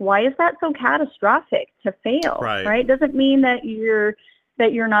 it's like, why is that so catastrophic to fail? Right? Doesn't mean that you're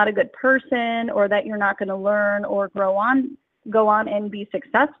not a good person or that you're not going to learn or go on and be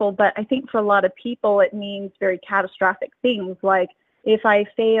successful. But I think for a lot of people, it means very catastrophic things like, if I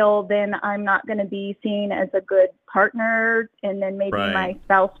fail, then I'm not going to be seen as a good partner, and then maybe my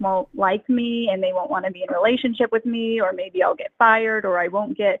spouse won't like me and they won't want to be in a relationship with me, or maybe I'll get fired, or I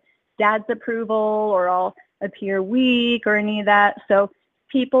won't get dad's approval, or I'll appear weak, or any of that. So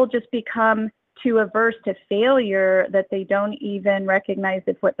people just become too averse to failure that they don't even recognize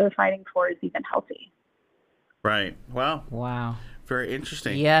if what they're fighting for is even healthy. Right. Wow. Very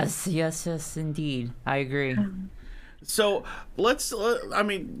interesting. Yes, indeed. I agree. So we're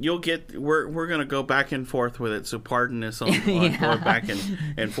going to go back and forth with it. So pardon us on going back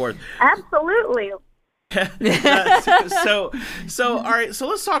and forth. Absolutely. So all right. So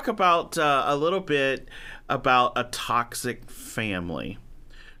let's talk about a little bit about a toxic family.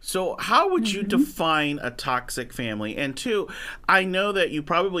 So how would you define a toxic family? And two, I know that you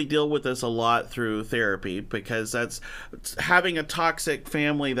probably deal with this a lot through therapy because that's having a toxic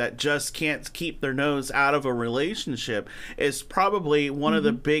family that just can't keep their nose out of a relationship is probably one of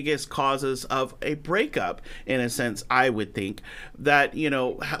the biggest causes of a breakup, in a sense, I would think. That,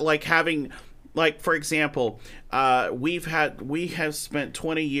 like, for example, we have spent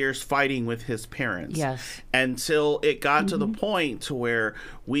 20 years fighting with his parents. Yes. Until it got to the point to where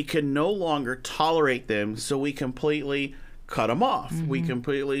we can no longer tolerate them, so we completely cut them off. We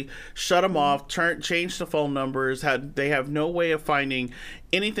completely shut them off, change the phone numbers. They have no way of finding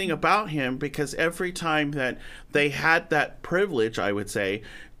anything about him because every time that they had that privilege, I would say,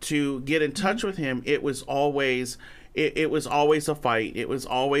 to get in touch with him, it was always... It was always a fight. It was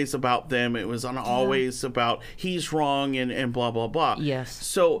always about them. It was always about he's wrong and blah, blah, blah. Yes.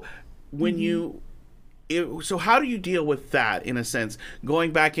 So when you so how do you deal with that, in a sense,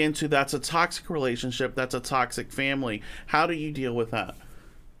 going back into that's a toxic relationship, that's a toxic family? How do you deal with that?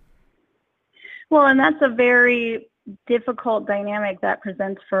 Well, and that's a very difficult dynamic that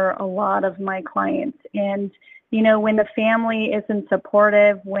presents for a lot of my clients. And, you know, when the family isn't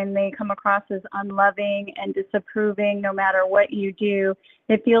supportive, when they come across as unloving and disapproving, no matter what you do,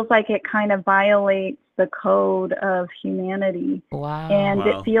 it feels like it kind of violates the code of humanity. Wow. And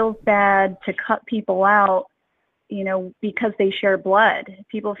it feels bad to cut people out, you know, because they share blood.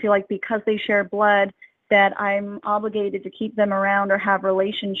 People feel like because they share blood that I'm obligated to keep them around or have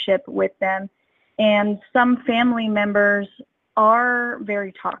relationship with them. And some family members are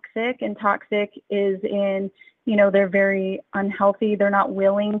very toxic, and toxic is in, you know, they're very unhealthy. They're not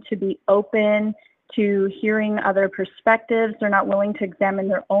willing to be open to hearing other perspectives. They're not willing to examine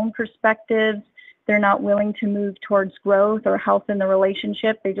their own perspectives. They're not willing to move towards growth or health in the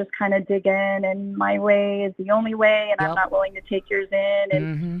relationship. They just kind of dig in, and my way is the only way, and I'm not willing to take yours in,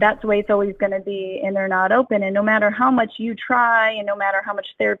 and that's the way it's always going to be, and they're not open. And no matter how much you try, and no matter how much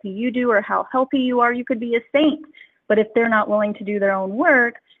therapy you do or how healthy you are, you could be a saint. But if they're not willing to do their own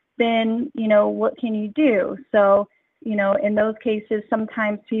work, then, you know, what can you do? So, you know, in those cases,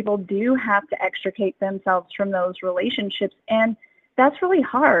 sometimes people do have to extricate themselves from those relationships, and that's really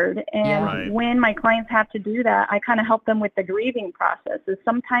hard. And when my clients have to do that, I kind of help them with the grieving process. Is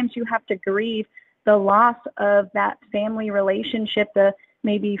sometimes you have to grieve the loss of that family relationship, the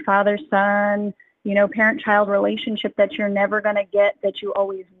maybe father-son, you know, parent-child relationship that you're never going to get that you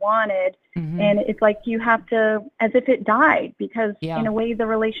always wanted. And it's like you have to, as if it died, because in a way the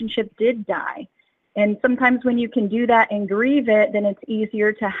relationship did die. And sometimes when you can do that and grieve it, then it's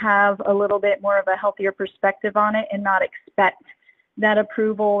easier to have a little bit more of a healthier perspective on it and not expect that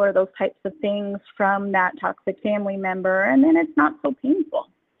approval or those types of things from that toxic family member, and then it's not so painful.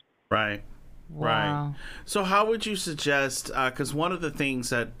 Right. Right. So how would you suggest, because one of the things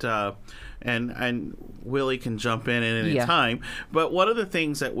that and Willie can jump in at any time, but one of the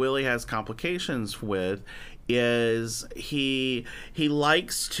things that Willie has complications with is he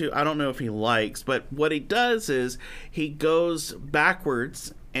likes to, I don't know if he likes, but what he does is he goes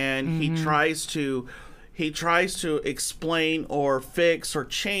backwards and he tries to explain or fix or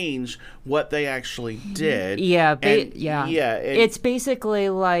change what they actually did. It's basically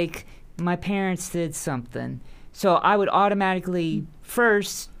like my parents did something. So I would automatically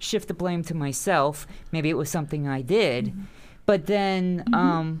first shift the blame to myself. Maybe it was something I did. But then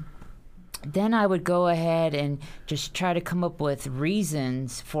I would go ahead and just try to come up with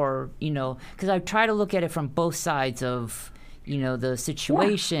reasons for, you know, because I try to look at it from both sides of, you know, the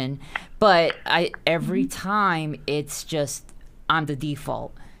situation, but every time it's just I'm the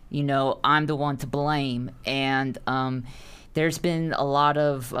default, you know, I'm the one to blame. And there's been a lot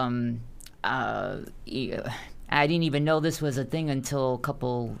of I didn't even know this was a thing until a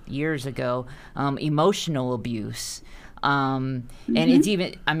couple years ago, emotional abuse. And it's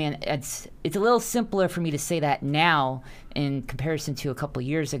even, I mean, it's a little simpler for me to say that now in comparison to a couple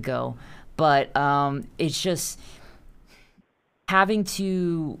years ago, but it's just having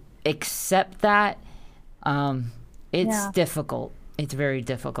to accept that, it's difficult. It's very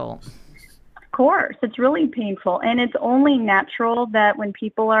difficult. Of course, it's really painful. And it's only natural that when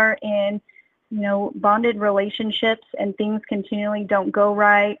people are in, you know, bonded relationships and things continually don't go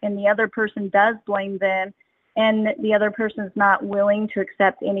right and the other person does blame them and the other person's not willing to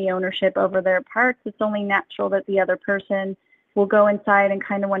accept any ownership over their parts, it's only natural that the other person will go inside and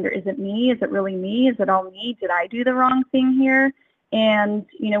kind of wonder, is it me? Is it really me? Is it all me? Did I do the wrong thing here? And,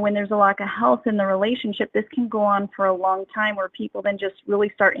 you know, when there's a lack of health in the relationship, this can go on for a long time where people then just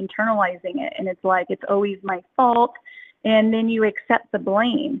really start internalizing it. And it's like, it's always my fault. And then you accept the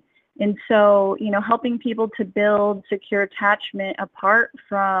blame. And so, you know, helping people to build secure attachment apart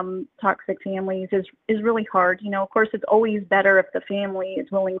from toxic families is really hard. You know, of course, it's always better if the family is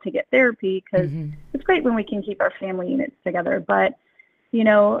willing to get therapy because it's great when we can keep our family units together. But, you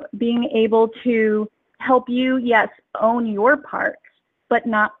know, being able to help you, yes, own your parts, but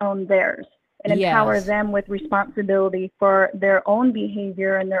not own theirs, and empower them with responsibility for their own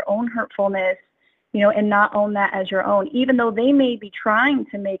behavior and their own hurtfulness, you know, and not own that as your own, even though they may be trying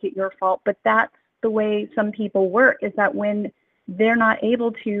to make it your fault. But that's the way some people work, is that when they're not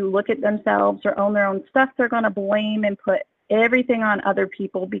able to look at themselves or own their own stuff, they're going to blame and put everything on other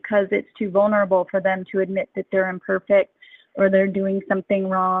people because it's too vulnerable for them to admit that they're imperfect or they're doing something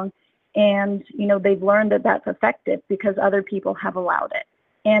wrong. And, you know, they've learned that that's effective because other people have allowed it.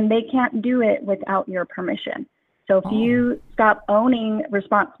 And they can't do it without your permission. So if you stop owning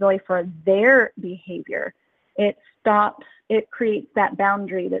responsibility for their behavior, it creates that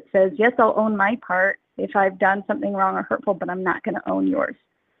boundary that says, yes, I'll own my part. if I've done something wrong or hurtful, but I'm not going to own yours.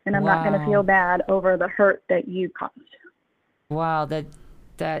 And I'm not going to Wow. feel bad over the hurt that you caused. Wow, that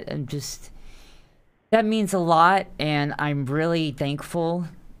means a lot, and I'm really thankful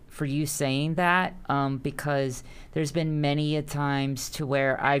for you saying that, because there's been many a times to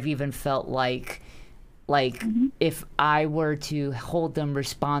where I've even felt like if I were to hold them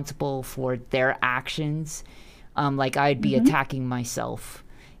responsible for their actions, like I'd be attacking myself.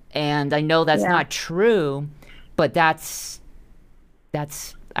 And I know that's not true, but that's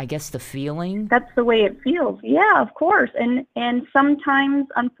I guess the feeling. That's the way it feels. Yeah, of course. And sometimes,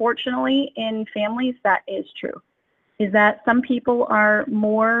 unfortunately, in families, that is true. Is that some people are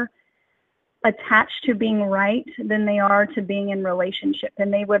more attached to being right than they are to being in relationship.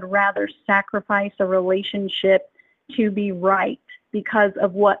 And they would rather sacrifice a relationship to be right because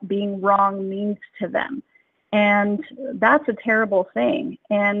of what being wrong means to them. And that's a terrible thing.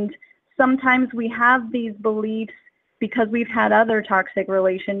 And sometimes we have these beliefs because we've had other toxic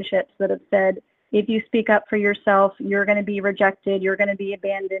relationships that have said, if you speak up for yourself, you're going to be rejected, you're going to be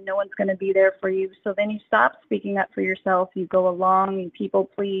abandoned, no one's going to be there for you. So then you stop speaking up for yourself, you go along, you people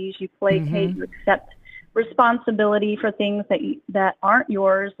please, you placate, you accept responsibility for things that aren't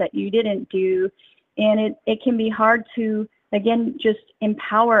yours, that you didn't do. And it can be hard to, again, just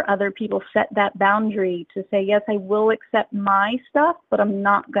empower other people, set that boundary to say, yes, I will accept my stuff, but I'm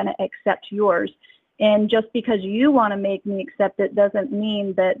not going to accept yours. And just because you want to make me accept it doesn't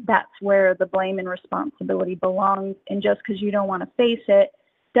mean that that's where the blame and responsibility belongs. And just because you don't want to face it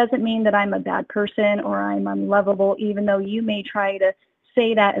doesn't mean that I'm a bad person or I'm unlovable, even though you may try to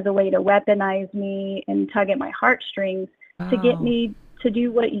say that as a way to weaponize me and tug at my heartstrings to get me to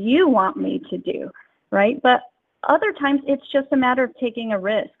do what you want me to do, right? But other times it's just a matter of taking a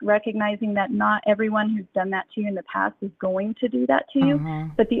risk, recognizing that not everyone who's done that to you in the past is going to do that to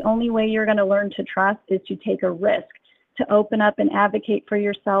you. But the only way you're going to learn to trust is to take a risk, to open up and advocate for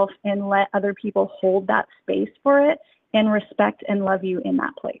yourself and let other people hold that space for it and respect and love you in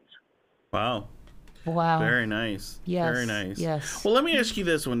that place. Wow. Wow. Very nice. Yes. Very nice. Yes. Well, let me ask you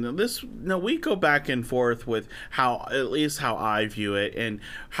this one. We go back and forth with at least how I view it and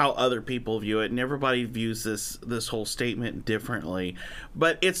how other people view it, and everybody views this whole statement differently.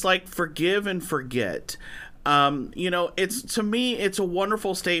 But it's like forgive and forget. To me, it's a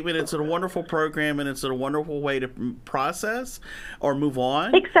wonderful statement. It's a wonderful program, and it's a wonderful way to process or move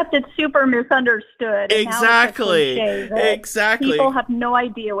on. Except it's super misunderstood. Exactly. Exactly. People have no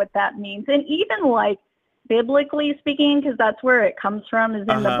idea what that means. And even like biblically speaking, because that's where it comes from, is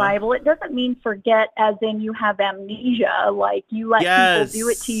in the Bible, it doesn't mean forget as in you have amnesia, like you let people do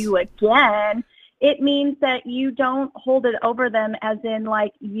it to you again. It means that you don't hold it over them as in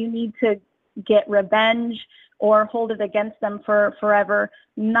like you need to get revenge or hold it against them for forever,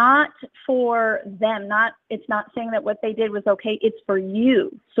 not for them. It's not saying that what they did was okay. It's for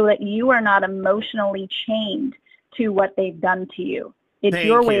you so that you are not emotionally chained to what they've done to you. It's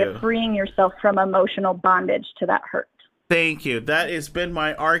your way of freeing yourself from emotional bondage to that hurt. Thank you. That has been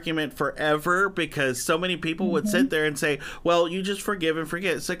my argument forever, because so many people would sit there and say, well, you just forgive and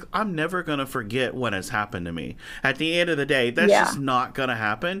forget. It's like, I'm never going to forget what has happened to me. At the end of the day, that's just not going to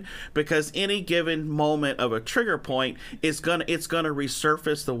happen, because any given moment of a trigger point it's going to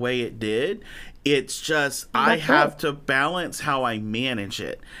resurface the way it did. It's just I have to balance how I manage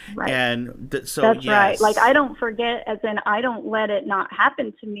it. Right. And that's right. Like I don't forget as in I don't let it not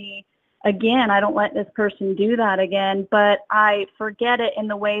happen to me again. I don't let this person do that again, but I forget it in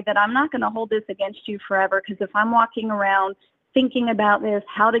the way that I'm not going to hold this against you forever. Because if I'm walking around thinking about this,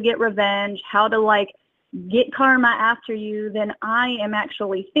 how to get revenge, how to like get karma after you, then I am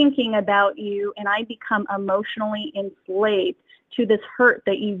actually thinking about you and I become emotionally enslaved to this hurt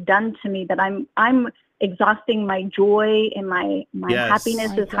that you've done to me, that I'm exhausting my joy and my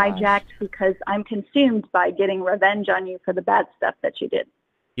happiness is hijacked because I'm consumed by getting revenge on you for the bad stuff that you did.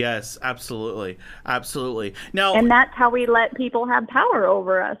 Yes, absolutely. Absolutely. Now, and that's how we let people have power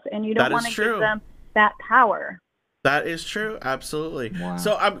over us, and you don't want to give them that power. That is true. Absolutely. Wow.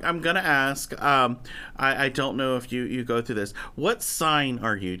 So I'm going to ask, I don't know if you go through this. What sign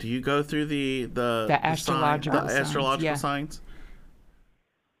are you? Do you go through the astrological signs?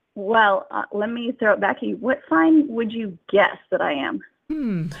 Well, let me throw it back to you. What sign would you guess that I am?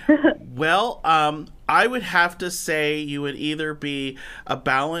 Well, I would have to say you would either be a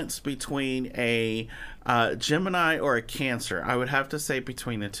balance between a Gemini or a Cancer. I would have to say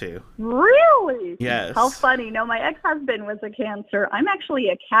between the two. Really? Yes. How funny. No, my ex-husband was a Cancer. I'm actually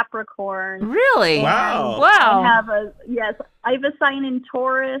a Capricorn. Really? Wow. I have a sign in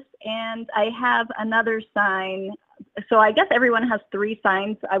Taurus, and I have another sign so I guess everyone has 3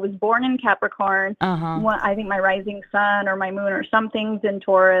 signs. I was born in Capricorn. Uh-huh. I think my rising sun or my moon or something's in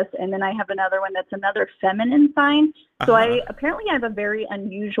Taurus, and then I have another one that's another feminine sign. So I apparently have a very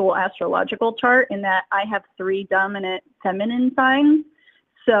unusual astrological chart in that I have 3 dominant feminine signs.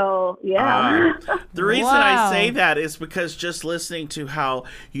 So, yeah. The reason I say that is because just listening to how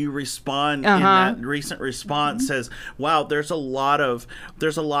you respond in that recent response says, wow, there's a lot of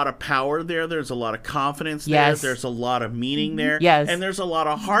power there. There's a lot of confidence there. There's a lot of meaning there. Yes. And there's a lot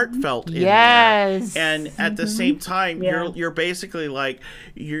of heartfelt in yes. there. And at the same time, you're basically like,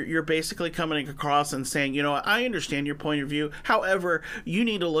 you're basically coming across and saying, you know, I understand your point of view. However, you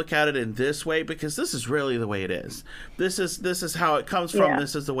need to look at it in this way because this is really the way it is. This is how it comes from.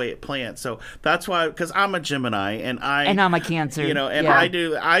 This is the way it plants. So that's why, because I'm a Gemini and I'm a Cancer, you know, and I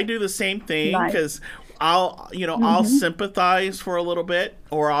do the same thing because I'll sympathize for a little bit,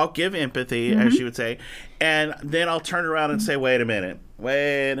 or I'll give empathy, as you would say, and then I'll turn around and say, wait a minute,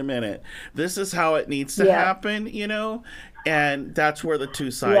 this is how it needs to happen, you know, and that's where the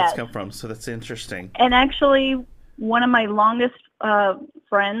 2 sides come from. So that's interesting. And actually, one of my longest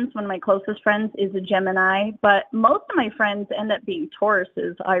friends, one of my closest friends, is a Gemini, but most of my friends end up being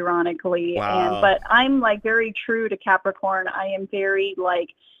Tauruses, ironically. Wow. But I'm like very true to Capricorn. I am very like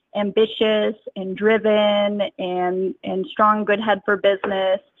ambitious and driven and strong, good head for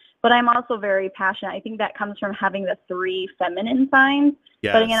business. But I'm also very passionate. I think that comes from having the 3 feminine signs.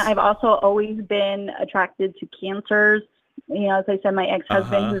 Yes. But again, I've also always been attracted to Cancers. You know, as I said, my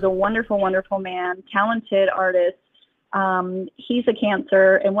ex-husband, who's a wonderful, wonderful man, talented artist. He's a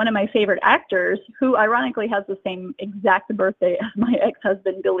Cancer, and one of my favorite actors, who ironically has the same exact birthday as my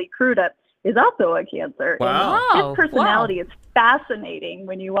ex-husband, Billy Crudup, is also a Cancer. Wow. And his personality is fascinating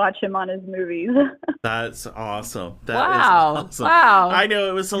when you watch him on his movies. That's awesome. That is awesome. Wow. I know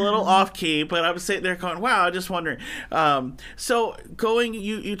it was a little off key, but I was sitting there going, wow, I'm just wondering. So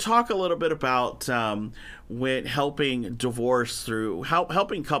you talk a little bit about with helping divorce through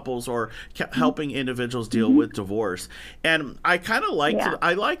helping couples or helping individuals deal with divorce. And I kind of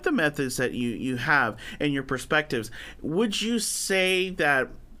I like the methods that you have and your perspectives. Would you say that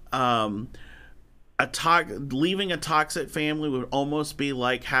leaving a toxic family would almost be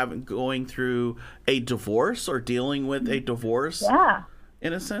like going through a divorce or dealing with a divorce? Yeah.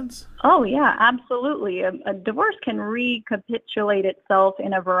 In a sense? Oh, yeah, absolutely. A divorce can recapitulate itself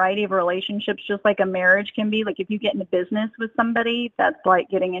in a variety of relationships, just like a marriage can be. Like if you get into business with somebody, that's like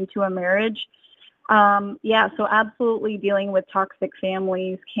getting into a marriage. So absolutely dealing with toxic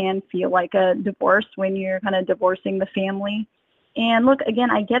families can feel like a divorce when you're kind of divorcing the family. And look, again,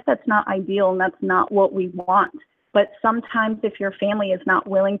 I get that's not ideal and that's not what we want. But sometimes if your family is not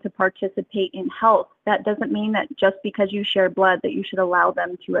willing to participate in health, that doesn't mean that just because you share blood that you should allow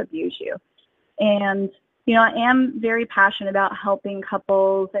them to abuse you. And, you know, I am very passionate about helping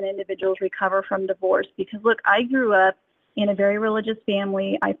couples and individuals recover from divorce because, look, I grew up in a very religious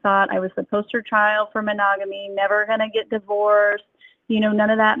family. I thought I was the poster child for monogamy, never going to get divorced. You know, none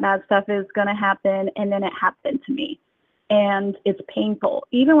of that bad stuff is going to happen. And then it happened to me. And it's painful,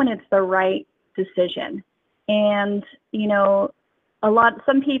 even when it's the right decision. And, you know,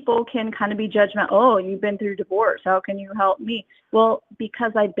 some people can kind of be judgmental. Oh, you've been through divorce. How can you help me? Well,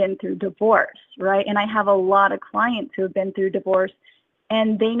 because I've been through divorce, right? And I have a lot of clients who have been through divorce,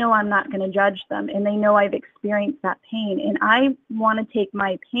 and they know I'm not going to judge them, and they know I've experienced that pain. And I want to take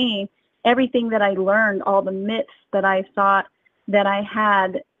my pain, everything that I learned, all the myths that I thought that I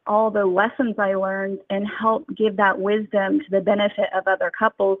had, all the lessons I learned, and help give that wisdom to the benefit of other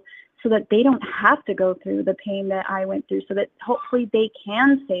couples so that they don't have to go through the pain that I went through, so that hopefully they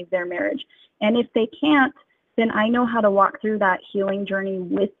can save their marriage. And if they can't, then I know how to walk through that healing journey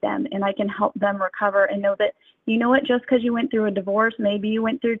with them, and I can help them recover and know that, you know what, just because you went through a divorce, maybe you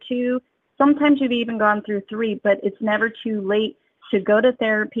went through 2, sometimes you've even gone through 3, but it's never too late to go to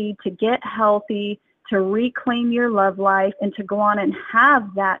therapy, to get healthy, to reclaim your love life, and to go on and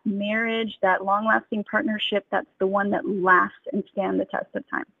have that marriage, that long-lasting partnership that's the one that lasts and stand the test of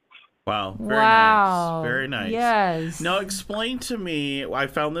time. Wow. Nice. Very nice. Yes. Now, explain to me, I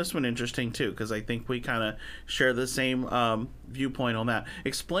found this one interesting too, because I think we kind of share the same viewpoint on that.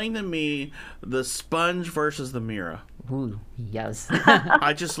 Explain to me the sponge versus the mirror. Ooh, yes.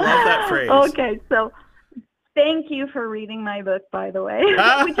 I just love that phrase. Okay, so thank you for reading my book, by the way.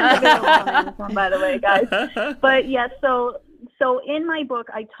 We can get along on this one, by the way, guys. But yes, so in my book,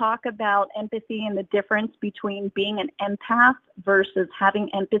 I talk about empathy and the difference between being an empath versus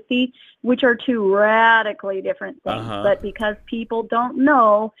having empathy, which are 2 radically different things. But because people don't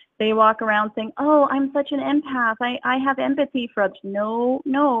know, they walk around saying, oh, I'm such an empath. I have empathy for others.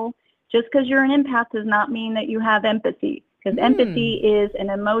 No. Just because you're an empath does not mean that you have empathy, because empathy is an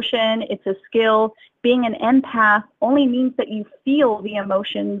emotion, it's a skill. Being an empath only means that you feel the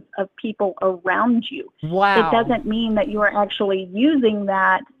emotions of people around you. Wow. It doesn't mean that you are actually using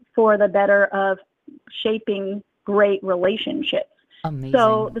that for the better of shaping great relationships. Amazing.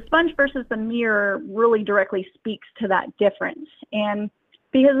 So the sponge versus the mirror really directly speaks to that difference. And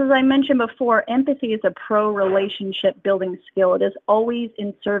because, as I mentioned before, empathy is a pro-relationship building skill. It is always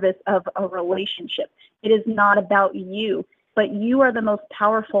in service of a relationship. It is not about you, but you are the most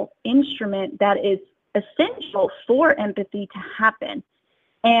powerful instrument that is essential for empathy to happen.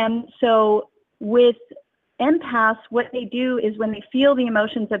 And so with empaths, what they do is when they feel the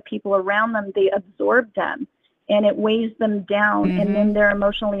emotions of people around them, they absorb them, and it weighs them down, and then they're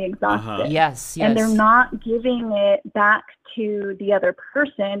emotionally exhausted. Yes. And they're not giving it back to the other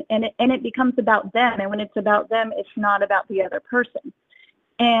person, and it becomes about them. And when it's about them, it's not about the other person.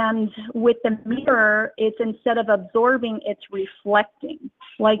 And with the mirror, it's instead of absorbing, it's reflecting,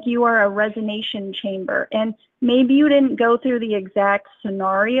 like you are a resonation chamber. And maybe you didn't go through the exact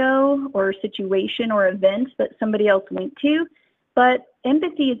scenario or situation or event that somebody else went to, but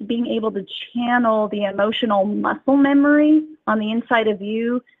empathy is being able to channel the emotional muscle memory on the inside of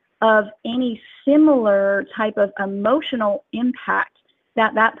you of any similar type of emotional impact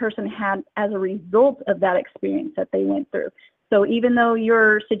that that person had as a result of that experience that they went through. So even though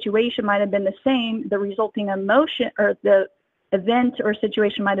your situation might have been the same, the resulting emotion or the event or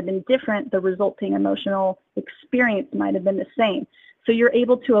situation might have been different, the resulting emotional experience might have been the same. So you're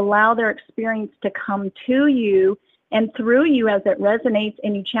able to allow their experience to come to you and through you as it resonates,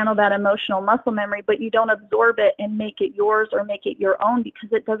 and you channel that emotional muscle memory, but you don't absorb it and make it yours or make it your own,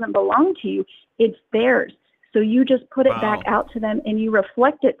 because it doesn't belong to you. It's theirs. So you just put it back out to them, and you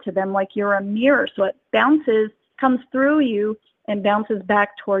reflect it to them like you're a mirror. So it bounces, comes through you, and bounces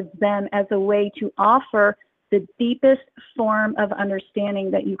back towards them as a way to offer the deepest form of understanding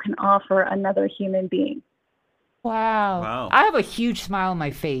that you can offer another human being. Wow. I have a huge smile on my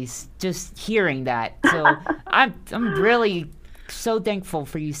face just hearing that. So I'm really so thankful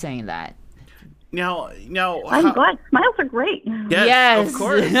for you saying that. Now, I'm glad. Smiles are great. Yes, of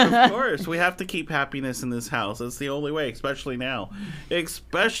course. We have to keep happiness in this house. That's the only way, especially now.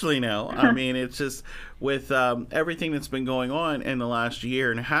 I mean, it's just with everything that's been going on in the last year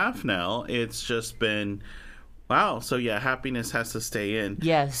and a half now, it's just been, wow. So yeah, happiness has to stay in.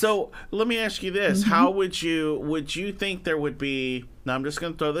 Yes. So let me ask you this. How would you think there would be, now I'm just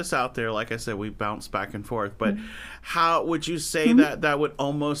going to throw this out there. Like I said, we bounce back and forth, but how would you say that would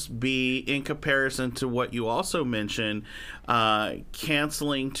almost be in comparison to what you also mentioned,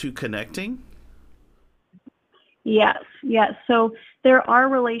 canceling to connecting? Yes. So there are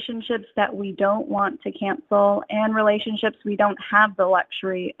relationships that we don't want to cancel, and relationships we don't have the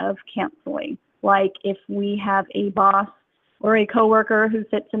luxury of canceling. Like if we have a boss or a coworker who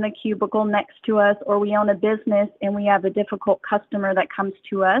sits in the cubicle next to us, or we own a business and we have a difficult customer that comes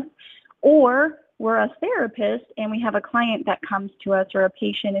to us, or we're a therapist and we have a client that comes to us, or a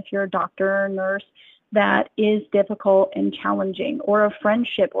patient if you're a doctor or nurse that is difficult and challenging, or a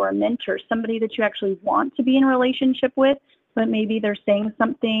friendship or a mentor, somebody that you actually want to be in a relationship with, but maybe they're saying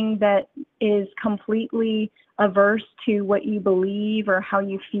something that is completely averse to what you believe or how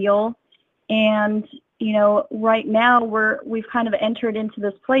you feel. And, you know, right now we've kind of entered into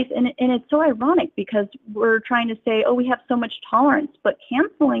this place, and it's so ironic because we're trying to say, oh, we have so much tolerance, but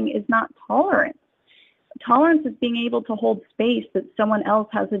canceling is not tolerance. Tolerance is being able to hold space that someone else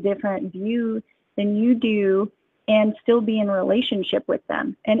has a different view than you do and still be in relationship with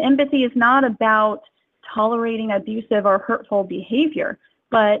them. And empathy is not about tolerating abusive or hurtful behavior,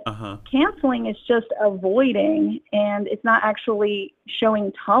 but canceling is just avoiding, and it's not actually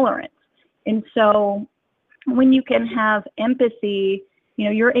showing tolerance. And so when you can have empathy, you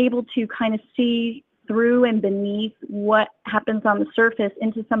know, you're able to kind of see through and beneath what happens on the surface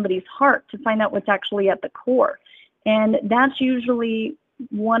into somebody's heart to find out what's actually at the core. And that's usually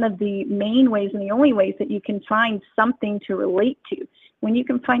one of the main ways and the only ways that you can find something to relate to. When you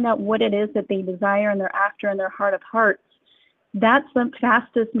can find out what it is that they desire and they're after in their heart of hearts, that's the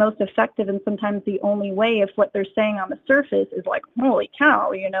fastest, most effective, and sometimes the only way if what they're saying on the surface is like, holy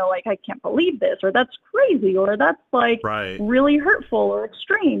cow, you know, like, I can't believe this, or that's crazy, or that's like really hurtful or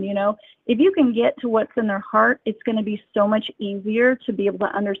extreme, you know. If you can get to what's in their heart, it's going to be so much easier to be able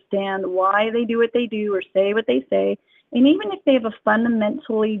to understand why they do what they do or say what they say. And even if they have a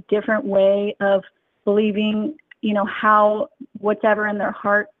fundamentally different way of believing, you know, how whatever in their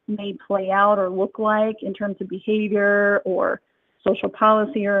heart may play out or look like in terms of behavior or social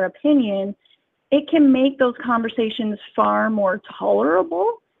policy or opinion, it can make those conversations far more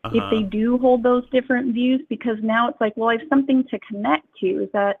tolerable if they do hold those different views, because now it's like, well, I have something to connect to. Is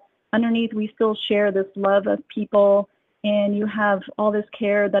that underneath we still share this love of people, and you have all this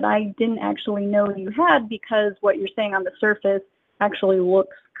care that I didn't actually know you had, because what you're saying on the surface actually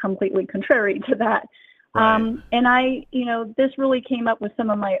looks completely contrary to that. Right. And I, this really came up with some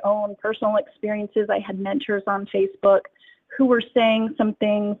of my own personal experiences. I had mentors on Facebook who were saying some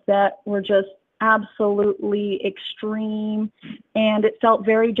things that were just absolutely extreme, and it felt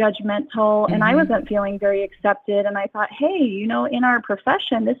very judgmental, and I wasn't feeling very accepted. And I thought, hey, in our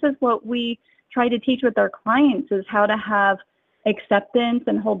profession, this is what we try to teach with our clients, is how to have acceptance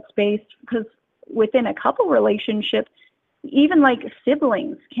and hold space, because within a couple relationship, even like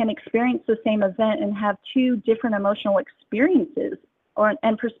siblings can experience the same event and have two different emotional experiences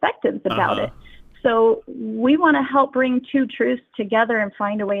and perspectives about it. So we want to help bring two truths together and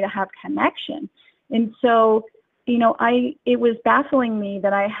find a way to have connection. And so, it was baffling me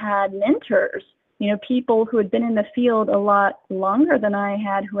that I had mentors, people who had been in the field a lot longer than I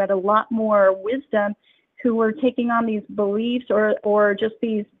had, who had a lot more wisdom, who were taking on these beliefs or just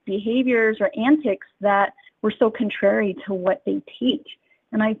these behaviors or antics that were so contrary to what they teach.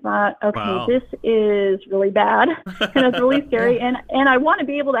 And I thought, okay, Wow. This is really bad, and it's really scary. And I want to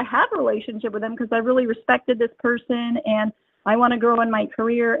be able to have a relationship with them, because I really respected this person, and I want to grow in my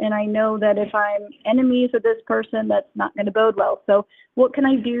career. And I know that if I'm enemies with this person, that's not going to bode well. So what can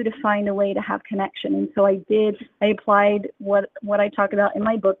I do to find a way to have connection? And so I applied what I talk about in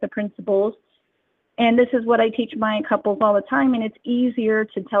my book, The Principles. And this is what I teach my couples all the time. And it's easier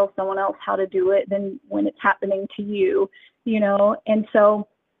to tell someone else how to do it than when it's happening to you, And so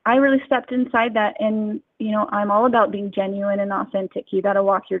I really stepped inside that. And, I'm all about being genuine and authentic. You got to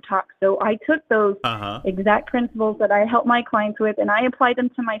walk your talk. So I took those exact principles that I help my clients with, and I applied them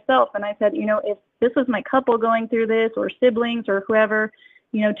to myself. And I said, if this was my couple going through this, or siblings, or whoever,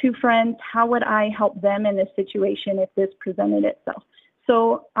 two friends, how would I help them in this situation if this presented itself?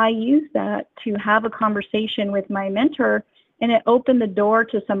 So I used that to have a conversation with my mentor, and it opened the door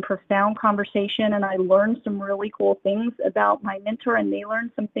to some profound conversation, and I learned some really cool things about my mentor, and they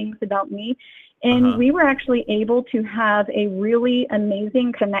learned some things about me. And we were actually able to have a really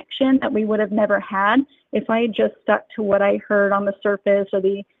amazing connection that we would have never had if I had just stuck to what I heard on the surface or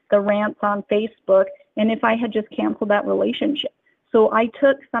the rants on Facebook, and if I had just canceled that relationship. So I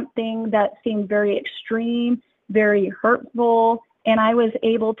took something that seemed very extreme, very hurtful, and I was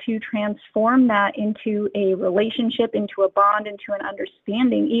able to transform that into a relationship, into a bond, into an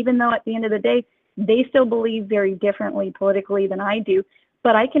understanding, even though at the end of the day, they still believe very differently politically than I do.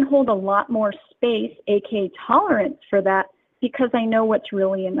 But I can hold a lot more space, aka tolerance, for that, because I know what's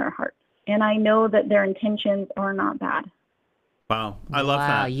really in their hearts. And I know that their intentions are not bad. Wow, I love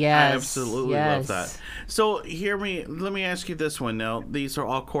that. Yes, I absolutely love that. So let me ask you this one now. These are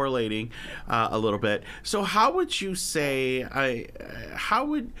all correlating a little bit. So how would you say, how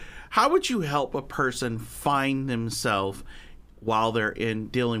would you help a person find themselves while they're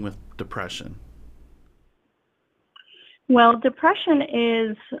dealing with depression? Well, depression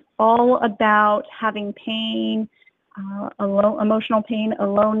is all about having pain, emotional pain,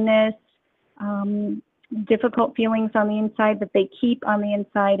 aloneness, difficult feelings on the inside that they keep on the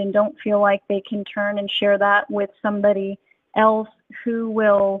inside and don't feel like they can turn and share that with somebody else who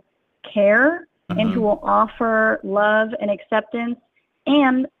will care and who will offer love and acceptance.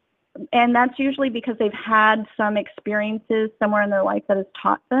 And that's usually because they've had some experiences somewhere in their life that has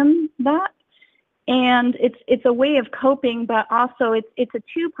taught them that. And it's a way of coping, but also it's a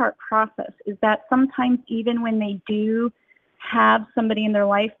two-part process, is that sometimes even when they do have somebody in their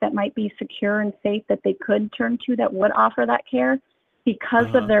life that might be secure and safe that they could turn to, that would offer that care, because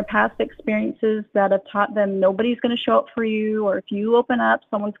of their past experiences that have taught them nobody's going to show up for you, or if you open up,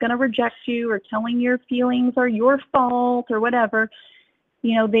 someone's going to reject you, or telling your feelings are your fault or whatever.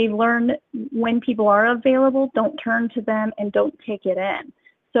 They've learned when people are available, don't turn to them and don't take it in.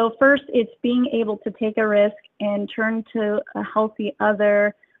 So first, it's being able to take a risk and turn to a healthy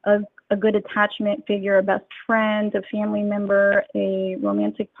other, a good attachment figure, a best friend, a family member, a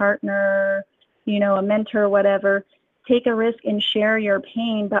romantic partner, a mentor, whatever. Take a risk and share your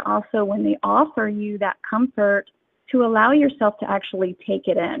pain, but also when they offer you that comfort, to allow yourself to actually take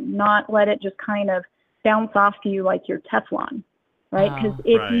it in, not let it just kind of bounce off you like you're Teflon, right? Because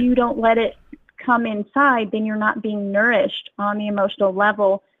if you don't let it come inside, then you're not being nourished on the emotional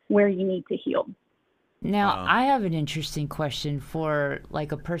level where you need to heal. Now, I have an interesting question for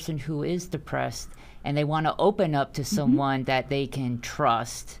like a person who is depressed and they want to open up to someone that they can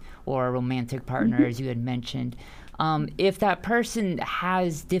trust, or a romantic partner, as you had mentioned. if that person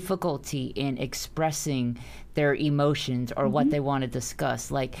has difficulty in expressing their emotions or what they want to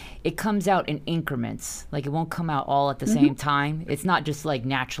discuss, like it comes out in increments, like it won't come out all at the same time. It's not just like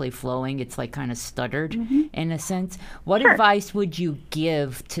naturally flowing, it's like kind of stuttered in a sense. What advice would you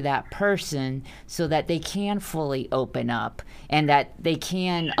give to that person so that they can fully open up and that they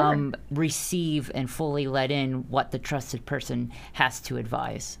can receive and fully let in what the trusted person has to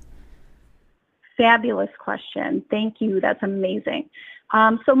advise? Fabulous question. Thank you. That's amazing.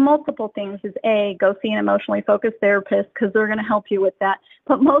 So multiple things is A, go see an emotionally focused therapist because they're going to help you with that.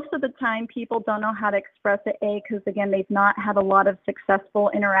 But most of the time people don't know how to express it, A, because again, they've not had a lot of successful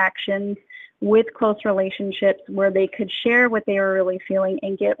interactions with close relationships where they could share what they were really feeling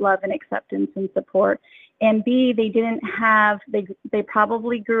and get love and acceptance and support. And B, they didn't have, they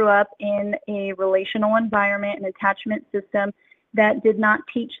probably grew up in a relational environment, an attachment system that did not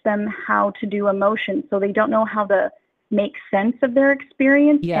teach them how to do emotions. So they don't know how to make sense of their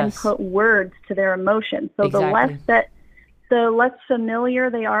experience and put words to their emotions. So the less familiar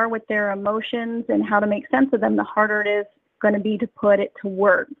they are with their emotions and how to make sense of them, the harder it is going to be to put it to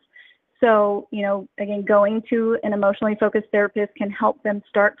words. So, you know, again, going to an emotionally focused therapist can help them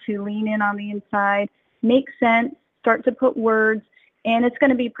start to lean in on the inside, make sense, start to put words, and it's going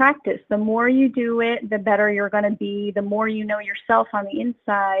to be practice. The more you do it, the better you're going to be. The more you know yourself on the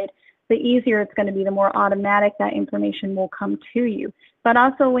inside, the easier it's going to be, the more automatic that information will come to you. But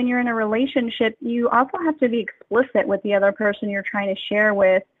also when you're in a relationship, you also have to be explicit with the other person you're trying to share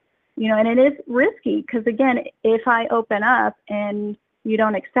with, you know, and it is risky because again, if I open up and you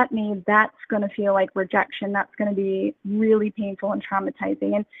don't accept me, that's going to feel like rejection. That's going to be really painful and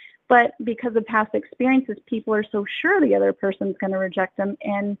traumatizing. But because of past experiences, people are so sure the other person's going to reject them.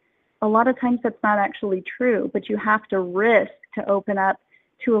 And a lot of times that's not actually true, but you have to risk to open up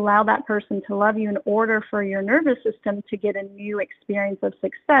to allow that person to love you in order for your nervous system to get a new experience of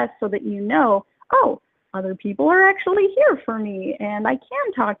success so that you know, oh, other people are actually here for me and I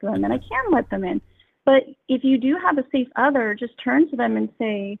can talk to them and I can let them in. But if you do have a safe other, just turn to them and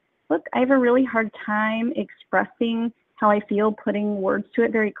say, look, I have a really hard time expressing how I feel, putting words to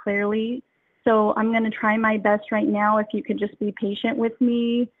it very clearly. So I'm going to try my best right now. If you could just be patient with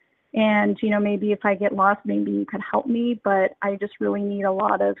me. And, you know, maybe if I get lost, maybe you could help me, but I just really need a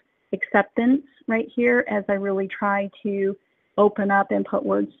lot of acceptance right here as I really try to open up and put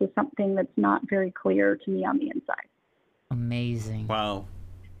words to something that's not very clear to me on the inside. Amazing. Wow.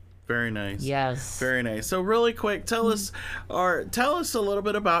 Very nice. Yes. Very nice. So really quick, tell us a little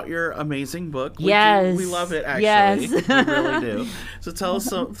bit about your amazing book. We love it, actually. Yes. We really do. So tell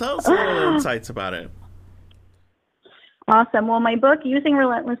us a little insights about it. Awesome. Well, my book, Using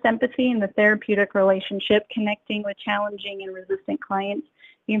Relentless Empathy in the Therapeutic Relationship, Connecting with Challenging and Resistant Clients.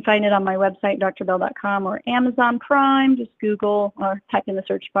 You can find it on my website, drbell.com, or Amazon Prime. Just Google or type in the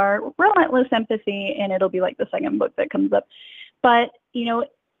search bar, Relentless Empathy, and it'll be like the second book that comes up. But, you know,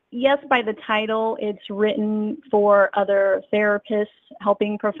 yes, by the title, it's written for other therapists,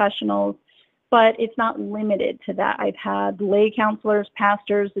 helping professionals, but it's not limited to that. I've had lay counselors,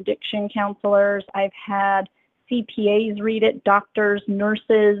 pastors, addiction counselors. I've had CPAs read it, doctors,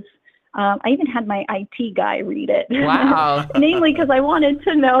 nurses. I even had my IT guy read it. Wow. Mainly because I wanted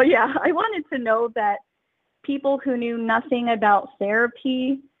to know, that people who knew nothing about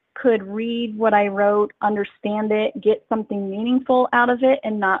therapy could read what I wrote, understand it, get something meaningful out of it,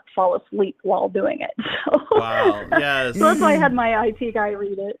 and not fall asleep while doing it. So, wow, yes. So that's why I had my IT guy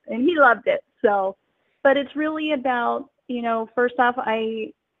read it, and he loved it. So, but it's really about, you know, first off,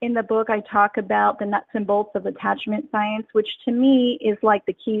 in the book, I talk about the nuts and bolts of attachment science, which to me is like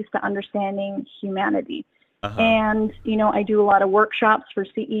the keys to understanding humanity. And, you know, I do a lot of workshops for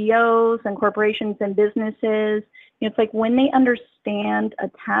CEOs and corporations and businesses. It's like when they understand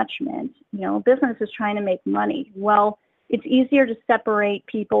attachment, you know, business is trying to make money. Well, it's easier to separate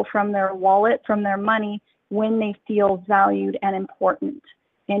people from their wallet, from their money, when they feel valued and important.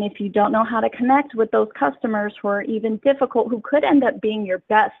 And if you don't know how to connect with those customers who are even difficult, who could end up being your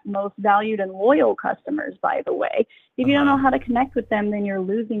best, most valued and loyal customers, by the way, if you don't know how to connect with them, then you're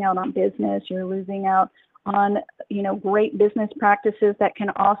losing out on business. You're losing out on, you know, great business practices that can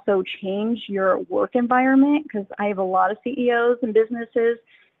also change your work environment. Because I have a lot of CEOs and businesses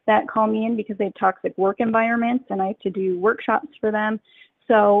that call me in because they have toxic work environments, and I have to do workshops for them.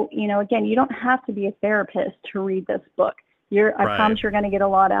 So, you know, again, you don't have to be a therapist to read this book. I promise you're going to get a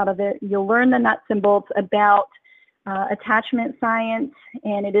lot out of it. You'll learn the nuts and bolts about attachment science,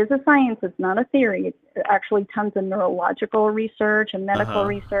 and it is a science. It's not a theory. It's actually tons of neurological research and medical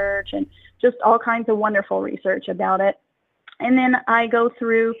research and just all kinds of wonderful research about it. And then I go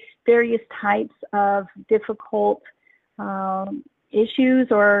through various types of difficult issues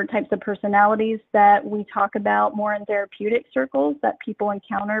or types of personalities that we talk about more in therapeutic circles that people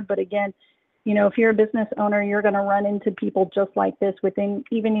encounter. But again, you know, if you're a business owner, you're going to run into people just like this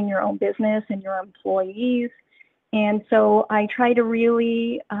even in your own business and your employees. And so I try to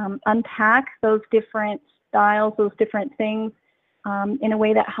really unpack those different styles, those different things in a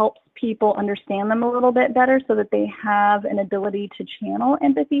way that helps people understand them a little bit better so that they have an ability to channel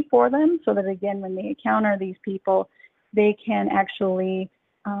empathy for them so that, again, when they encounter these people, they can actually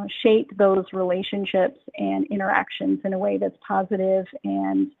shape those relationships and interactions in a way that's positive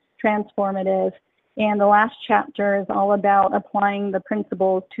and transformative. And the last chapter is all about applying the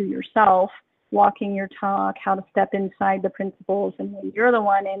principles to yourself, walking your talk, how to step inside the principles, and when you're the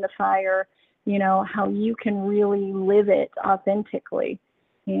one in the fire, you know, how you can really live it authentically,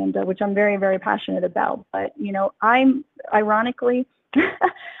 and which I'm very, very passionate about. But, you know, I'm ironically,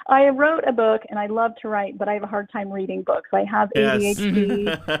 I wrote a book and I love to write, but I have a hard time reading books. I have ADHD. Me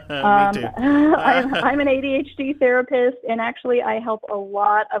too. I'm an ADHD therapist, and actually I help a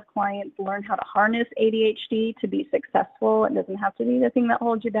lot of clients learn how to harness ADHD to be successful. It doesn't have to be the thing that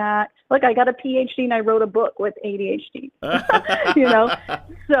holds you back. Look, I got a PhD and I wrote a book with ADHD, you know?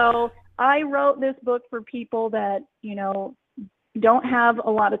 So I wrote this book for people that, you know, don't have a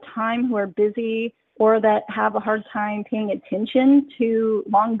lot of time, who are busy, or that have a hard time paying attention to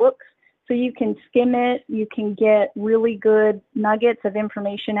long books. So you can skim it, you can get really good nuggets of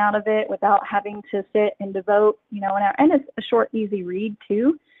information out of it without having to sit and devote, you know, an hour. And it's a short, easy read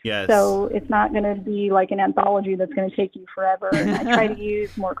too. Yes. So it's not going to be like an anthology that's going to take you forever. And I try to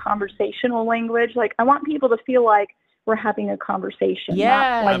use more conversational language. Like, I want people to feel like we're having a conversation.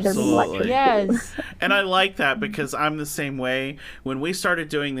 Yes. Not like they're being lectured to. Yes. And I like that because I'm the same way. When we started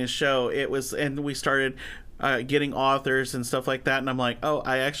doing this show, we started getting authors and stuff like that, and I'm like, oh,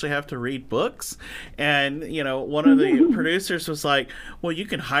 I actually have to read books. And, you know, one of the producers was like, well, you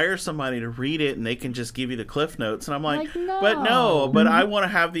can hire somebody to read it and they can just give you the cliff notes. And I'm like but I want to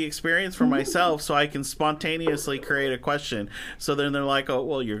have the experience for myself so I can spontaneously create a question. So then they're like, oh,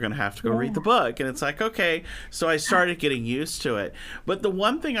 well, you're going to have to go read the book. And it's like, okay. So I started getting used to it. But the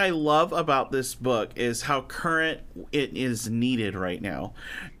one thing I love about this book is how current it is needed right now.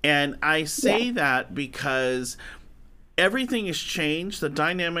 And I say that because everything has changed. The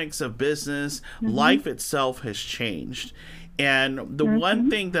dynamics of business, life itself has changed. And the one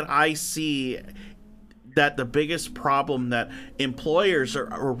thing that I see that the biggest problem that employers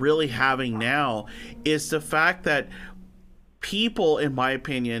are really having now is the fact that people, in my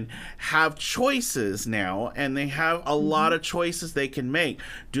opinion, have choices now, and they have a lot of choices they can make.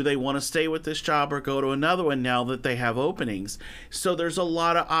 Do they want to stay with this job or go to another one now that they have openings? So there's a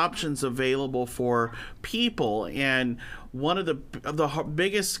lot of options available for people, and one of the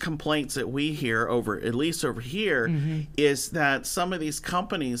biggest complaints that we hear at least over here, is that some of these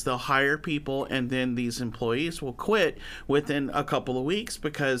companies, they'll hire people and then these employees will quit within a couple of weeks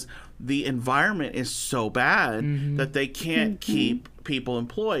because the environment is so bad that they can't keep people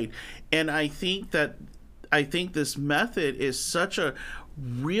employed. And I think this method is such a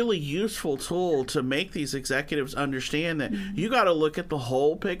really useful tool to make these executives understand that you got to look at the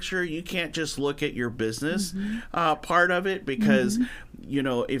whole picture. You can't just look at your business part of it, because you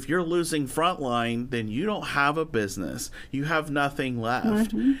know, if you're losing frontline, then you don't have a business. You have nothing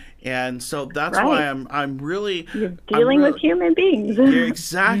left. And so that's why I'm really dealing with human beings.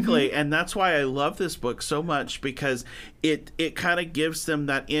 Exactly. And that's why I love this book so much, because it kind of gives them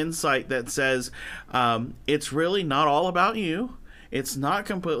that insight that says it's really not all about you. It's not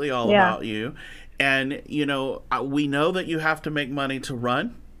completely all about you. And, you know, we know that you have to make money to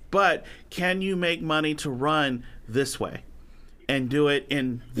run, but can you make money to run this way and do it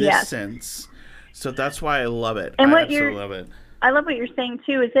in this sense? So that's why I love it. And I absolutely love it. I love what you're saying,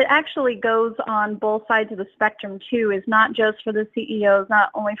 too, is it actually goes on both sides of the spectrum, too, is not just for the CEOs,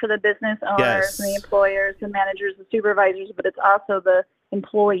 not only for the business owners and the employers, the managers, the supervisors, but it's also the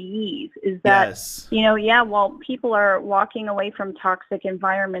employees. Is that, you know, while people are walking away from toxic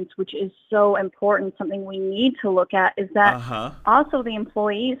environments, which is so important, something we need to look at, is that also the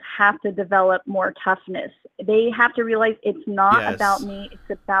employees have to develop more toughness. They have to realize it's not about me,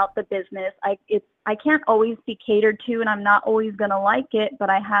 it's about the business. I can't always be catered to, and I'm not always going to like it, but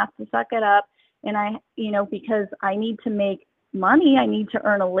I have to suck it up. And because I need to make money, I need to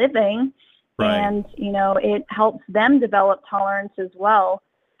earn a living. And, you know, it helps them develop tolerance as well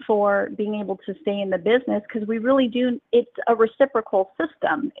for being able to stay in the business, because we really do. It's a reciprocal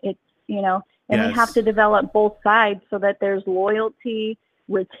system. It's, you know, and we have to develop both sides so that there's loyalty,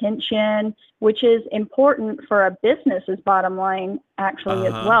 retention, which is important for a business's bottom line actually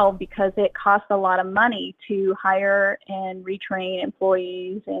as well, because it costs a lot of money to hire and retrain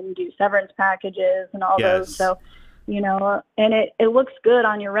employees and do severance packages and all those. So, and it looks good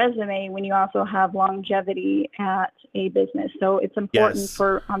on your resume when you also have longevity at a business. So it's important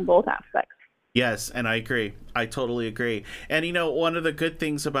on both aspects. Yes, and I agree. I totally agree. And one of the good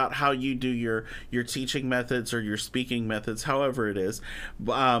things about how you do your teaching methods or your speaking methods, however it is,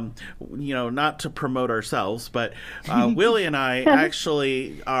 not to promote ourselves, but Willie and I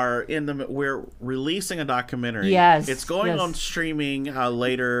actually are we're releasing a documentary. Yes, it's going on streaming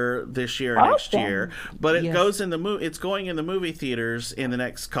later this year or next year, but it goes in it's going in the movie theaters in the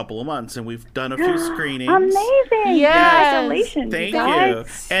next couple of months, and we've done a few screenings. Amazing! Yes. Congratulations! Thank you.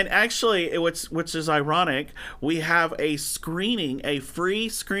 And actually, which is ironic, we have a free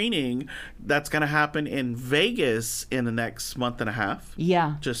screening that's going to happen in Vegas in the next month and a half.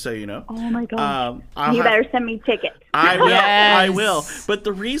 Yeah. Just so you know. Oh my God. You better send me tickets. I will. Yes. I will. But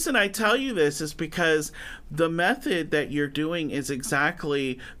the reason I tell you this is because the method that you're doing is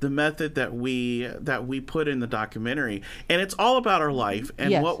exactly the method that we put in the documentary, and it's all about our life.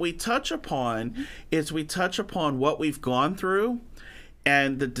 And what we touch upon is what we've gone through,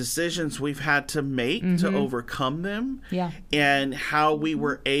 and the decisions we've had to make to overcome them, and how we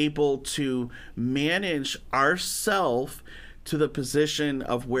were able to manage ourselves to the position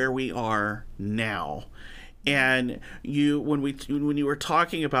of where we are now. And when you were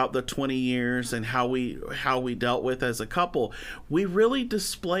talking about the 20 years and how we dealt with as a couple, we really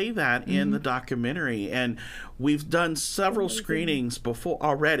display that in the documentary, and we've done several screenings before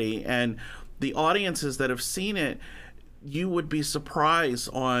already, and the audiences that have seen it, you would be surprised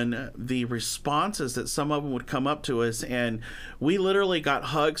on the responses that some of them would come up to us, and we literally got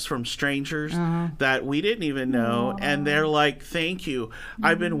hugs from strangers that we didn't even know, and they're like, thank you.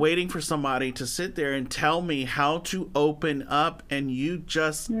 I've been waiting for somebody to sit there and tell me how to open up, and you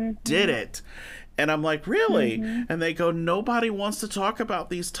just did it. And I'm like, really? And they go, nobody wants to talk about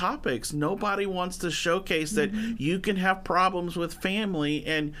these topics. Nobody wants to showcase that you can have problems with family,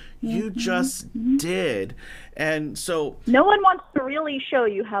 and you just did. And so no one wants to really show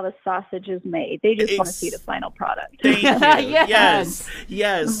you how the sausage is made. They just want to see the final product. Thank you.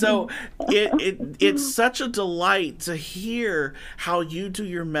 Yes. So it's such a delight to hear how you do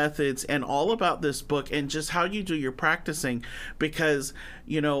your methods and all about this book, and just how you do your practicing, because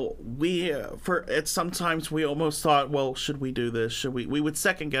sometimes we almost thought, well, should we do this? Should we would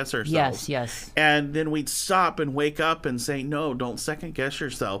second guess ourselves. Yes. And then we'd stop and wake up and say, no, don't second guess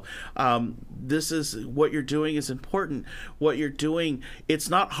yourself. This is what you're doing is important. What you're doing, it's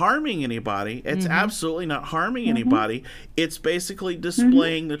not harming anybody. It's absolutely not harming anybody. It's basically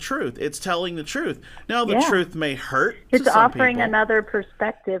displaying the truth. It's telling the truth. Now, the truth may hurt. It's offering another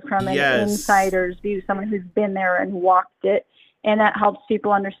perspective from an insider's view, someone who's been there and walked it. And that helps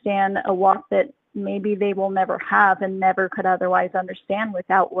people understand a walk that maybe they will never have and never could otherwise understand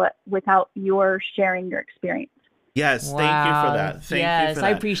without your sharing your experience. Yes, thank you for that. Thank you for that. I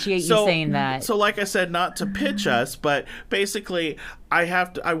appreciate you saying that. So like I said, not to pitch us, but basically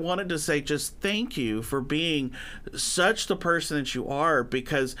I wanted to say just thank you for being such the person that you are,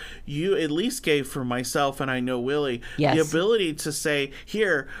 because you at least gave for myself, and I know Willie, the ability to say,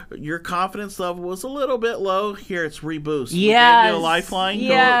 here, your confidence level was a little bit low. Here, it's reboost. We gave you a lifeline.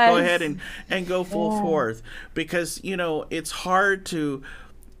 Go ahead and go full forth, because it's hard to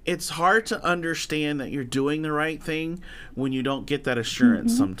understand that you're doing the right thing when you don't get that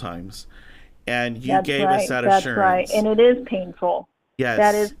assurance sometimes. And you gave us that assurance. That's right. And it is painful. Yes.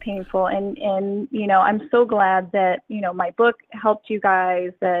 That is painful. And I'm so glad that, my book helped you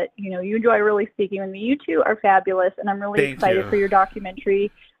guys, that, you enjoy really speaking with me. You two are fabulous. And I'm really excited for your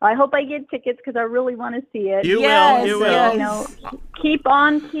documentary. I hope I get tickets, because I really want to see it. You will. Keep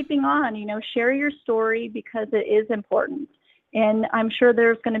on keeping on, share your story, because it is important. And I'm sure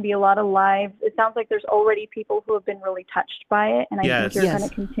there's going to be a lot of lives. It sounds like there's already people who have been really touched by it. And I think you're going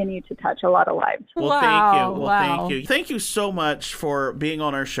to continue to touch a lot of lives. Well, thank you. Thank you. Thank you so much for being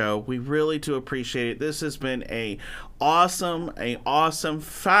on our show. We really do appreciate it. This has been a awesome,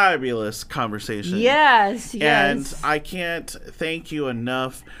 fabulous conversation. Yes. And I can't thank you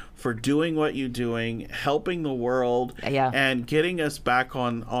enough for doing what you're doing, helping the world, and getting us back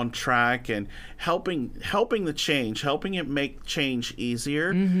on track, and helping it make change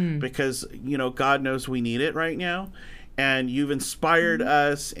easier, because God knows we need it right now, and you've inspired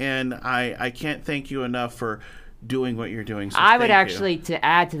us, and I can't thank you enough for doing what you're doing. So I would actually, to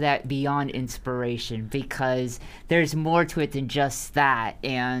add to that, beyond inspiration, because there's more to it than just that,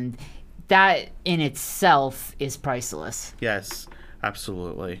 and that in itself is priceless. Yes.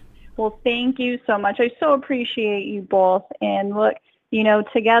 Absolutely. Well, thank you so much. I so appreciate you both. And look, you know,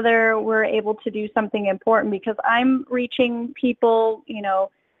 together we're able to do something important because I'm reaching people, you know,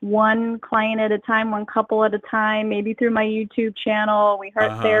 one client at a time, one couple at a time, maybe through my YouTube channel, We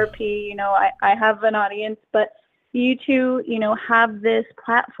Heart Therapy. You know, I have an audience, but you two, you know, have this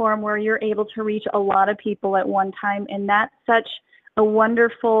platform where you're able to reach a lot of people at one time. And that's such a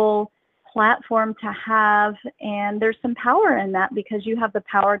wonderful platform to have. And there's some power in that because you have the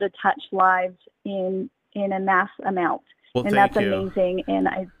power to touch lives in a mass amount. Well, and thank that's you. amazing. And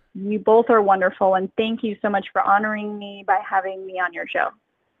you both are wonderful. And thank you so much for honoring me by having me on your show.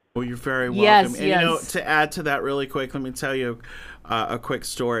 Well, you're very welcome. Yes, and you know, to add to that really quick, let me tell you a quick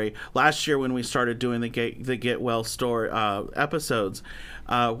story. Last year when we started doing the Get Well story episodes,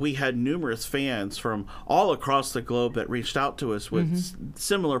 we had numerous fans from all across the globe that reached out to us with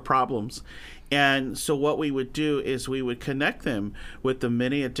similar problems. And so what we would do is we would connect them with the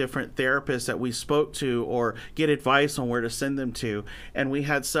many different therapists that we spoke to or get advice on where to send them to. And we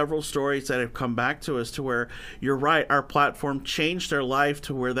had several stories that have come back to us to where, you're right, our platform changed their life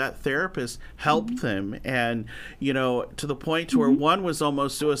to where that therapist helped them. And, you know, to the point to where one was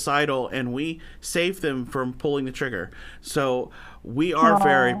almost suicidal and we saved them from pulling the trigger. So we are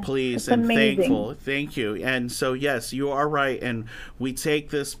very pleased and thankful. Thank you. And so, yes, you are right. And we take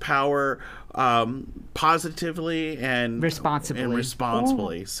this power positively and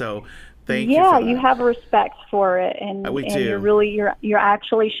responsibly. So thank you. Yeah, for that. you have respect for it, and We and do. you're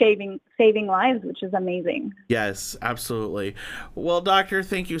actually saving lives, which is amazing. Yes, absolutely. Well, Doctor,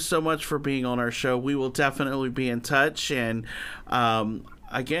 thank you so much for being on our show. We will definitely be in touch. And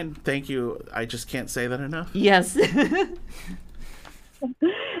again, thank you. I just can't say that enough. Yes.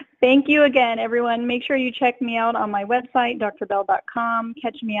 Thank you again, everyone. Make sure you check me out on my website, drbell.com.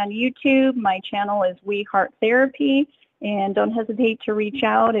 Catch me on YouTube. My channel is We Heart Therapy. And don't hesitate to reach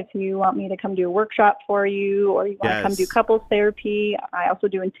out if you want me to come do a workshop for you or you want to come do couples therapy. I also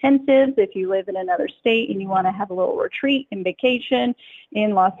do intensives if you live in another state and you want to have a little retreat and vacation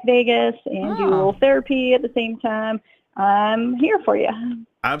in Las Vegas and do a little therapy at the same time. I'm here for you.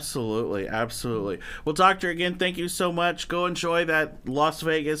 Absolutely. Absolutely. Well, Doctor, again, thank you so much. Go enjoy that Las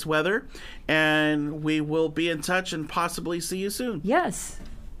Vegas weather, and we will be in touch and possibly see you soon. Yes.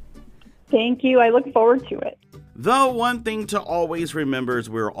 Thank you. I look forward to it. Though one thing to always remember is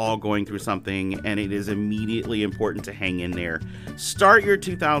we're all going through something, and it is immediately important to hang in there. Start your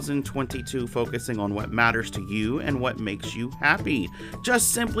 2022 focusing on what matters to you and what makes you happy.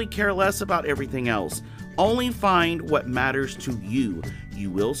 Just simply care less about everything else. Only find what matters to you. You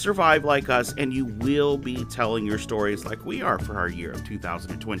will survive like us, and you will be telling your stories like we are for our year of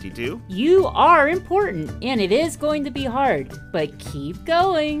 2022. You are important, and it is going to be hard, but keep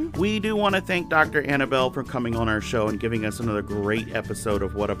going. We do want to thank Dr. Annabelle for coming on our show and giving us another great episode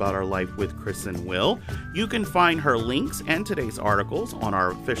of What About Our Life with Chris and Will. You can find her links and today's articles on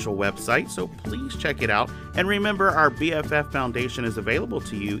our official website, so please check it out. And remember, our BFF Foundation is available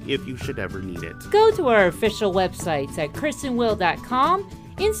to you if you should ever need it. Go to our official websites at chrisandwill.com,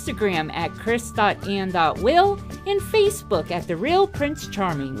 Instagram at chris.and.will, and Facebook at The Real Prince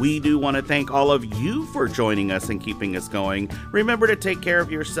Charming. We do want to thank all of you for joining us and keeping us going. Remember to take care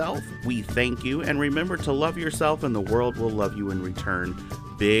of yourself. We thank you, and remember to love yourself, and the world will love you in return.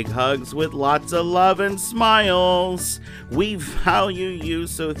 Big hugs with lots of love and smiles. We value you,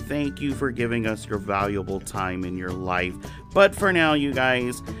 so thank you for giving us your valuable time in your life. But for now, you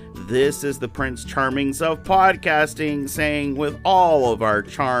guys, this is the Prince Charmings of podcasting saying, with all of our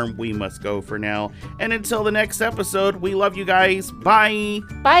charm, we must go for now. And until the next episode, we love you guys. Bye.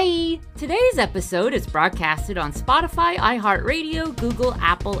 Bye. Today's episode is broadcasted on Spotify, iHeartRadio, Google,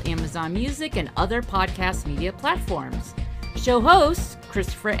 Apple, Amazon Music, and other podcast media platforms. Show hosts,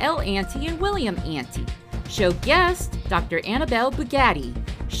 Christopher L. Ante and William Ante. Show guest, Dr. Annabelle Bugatti.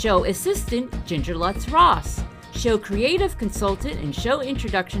 Show assistant, Ginger Lutz Ross. Show creative consultant and show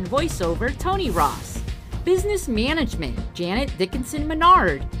introduction voiceover, Tony Ross. Business management, Janet Dickinson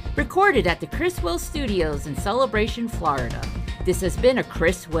Menard. Recorded at the Chris Will Studios in Celebration, Florida. This has been a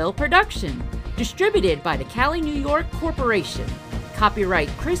Chris Will production. Distributed by the Cali, New York Corporation. Copyright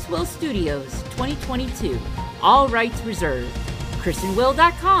Chris Will Studios 2022. All rights reserved.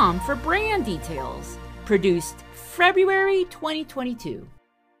 chrisandwill.com for brand details. Produced February 2022.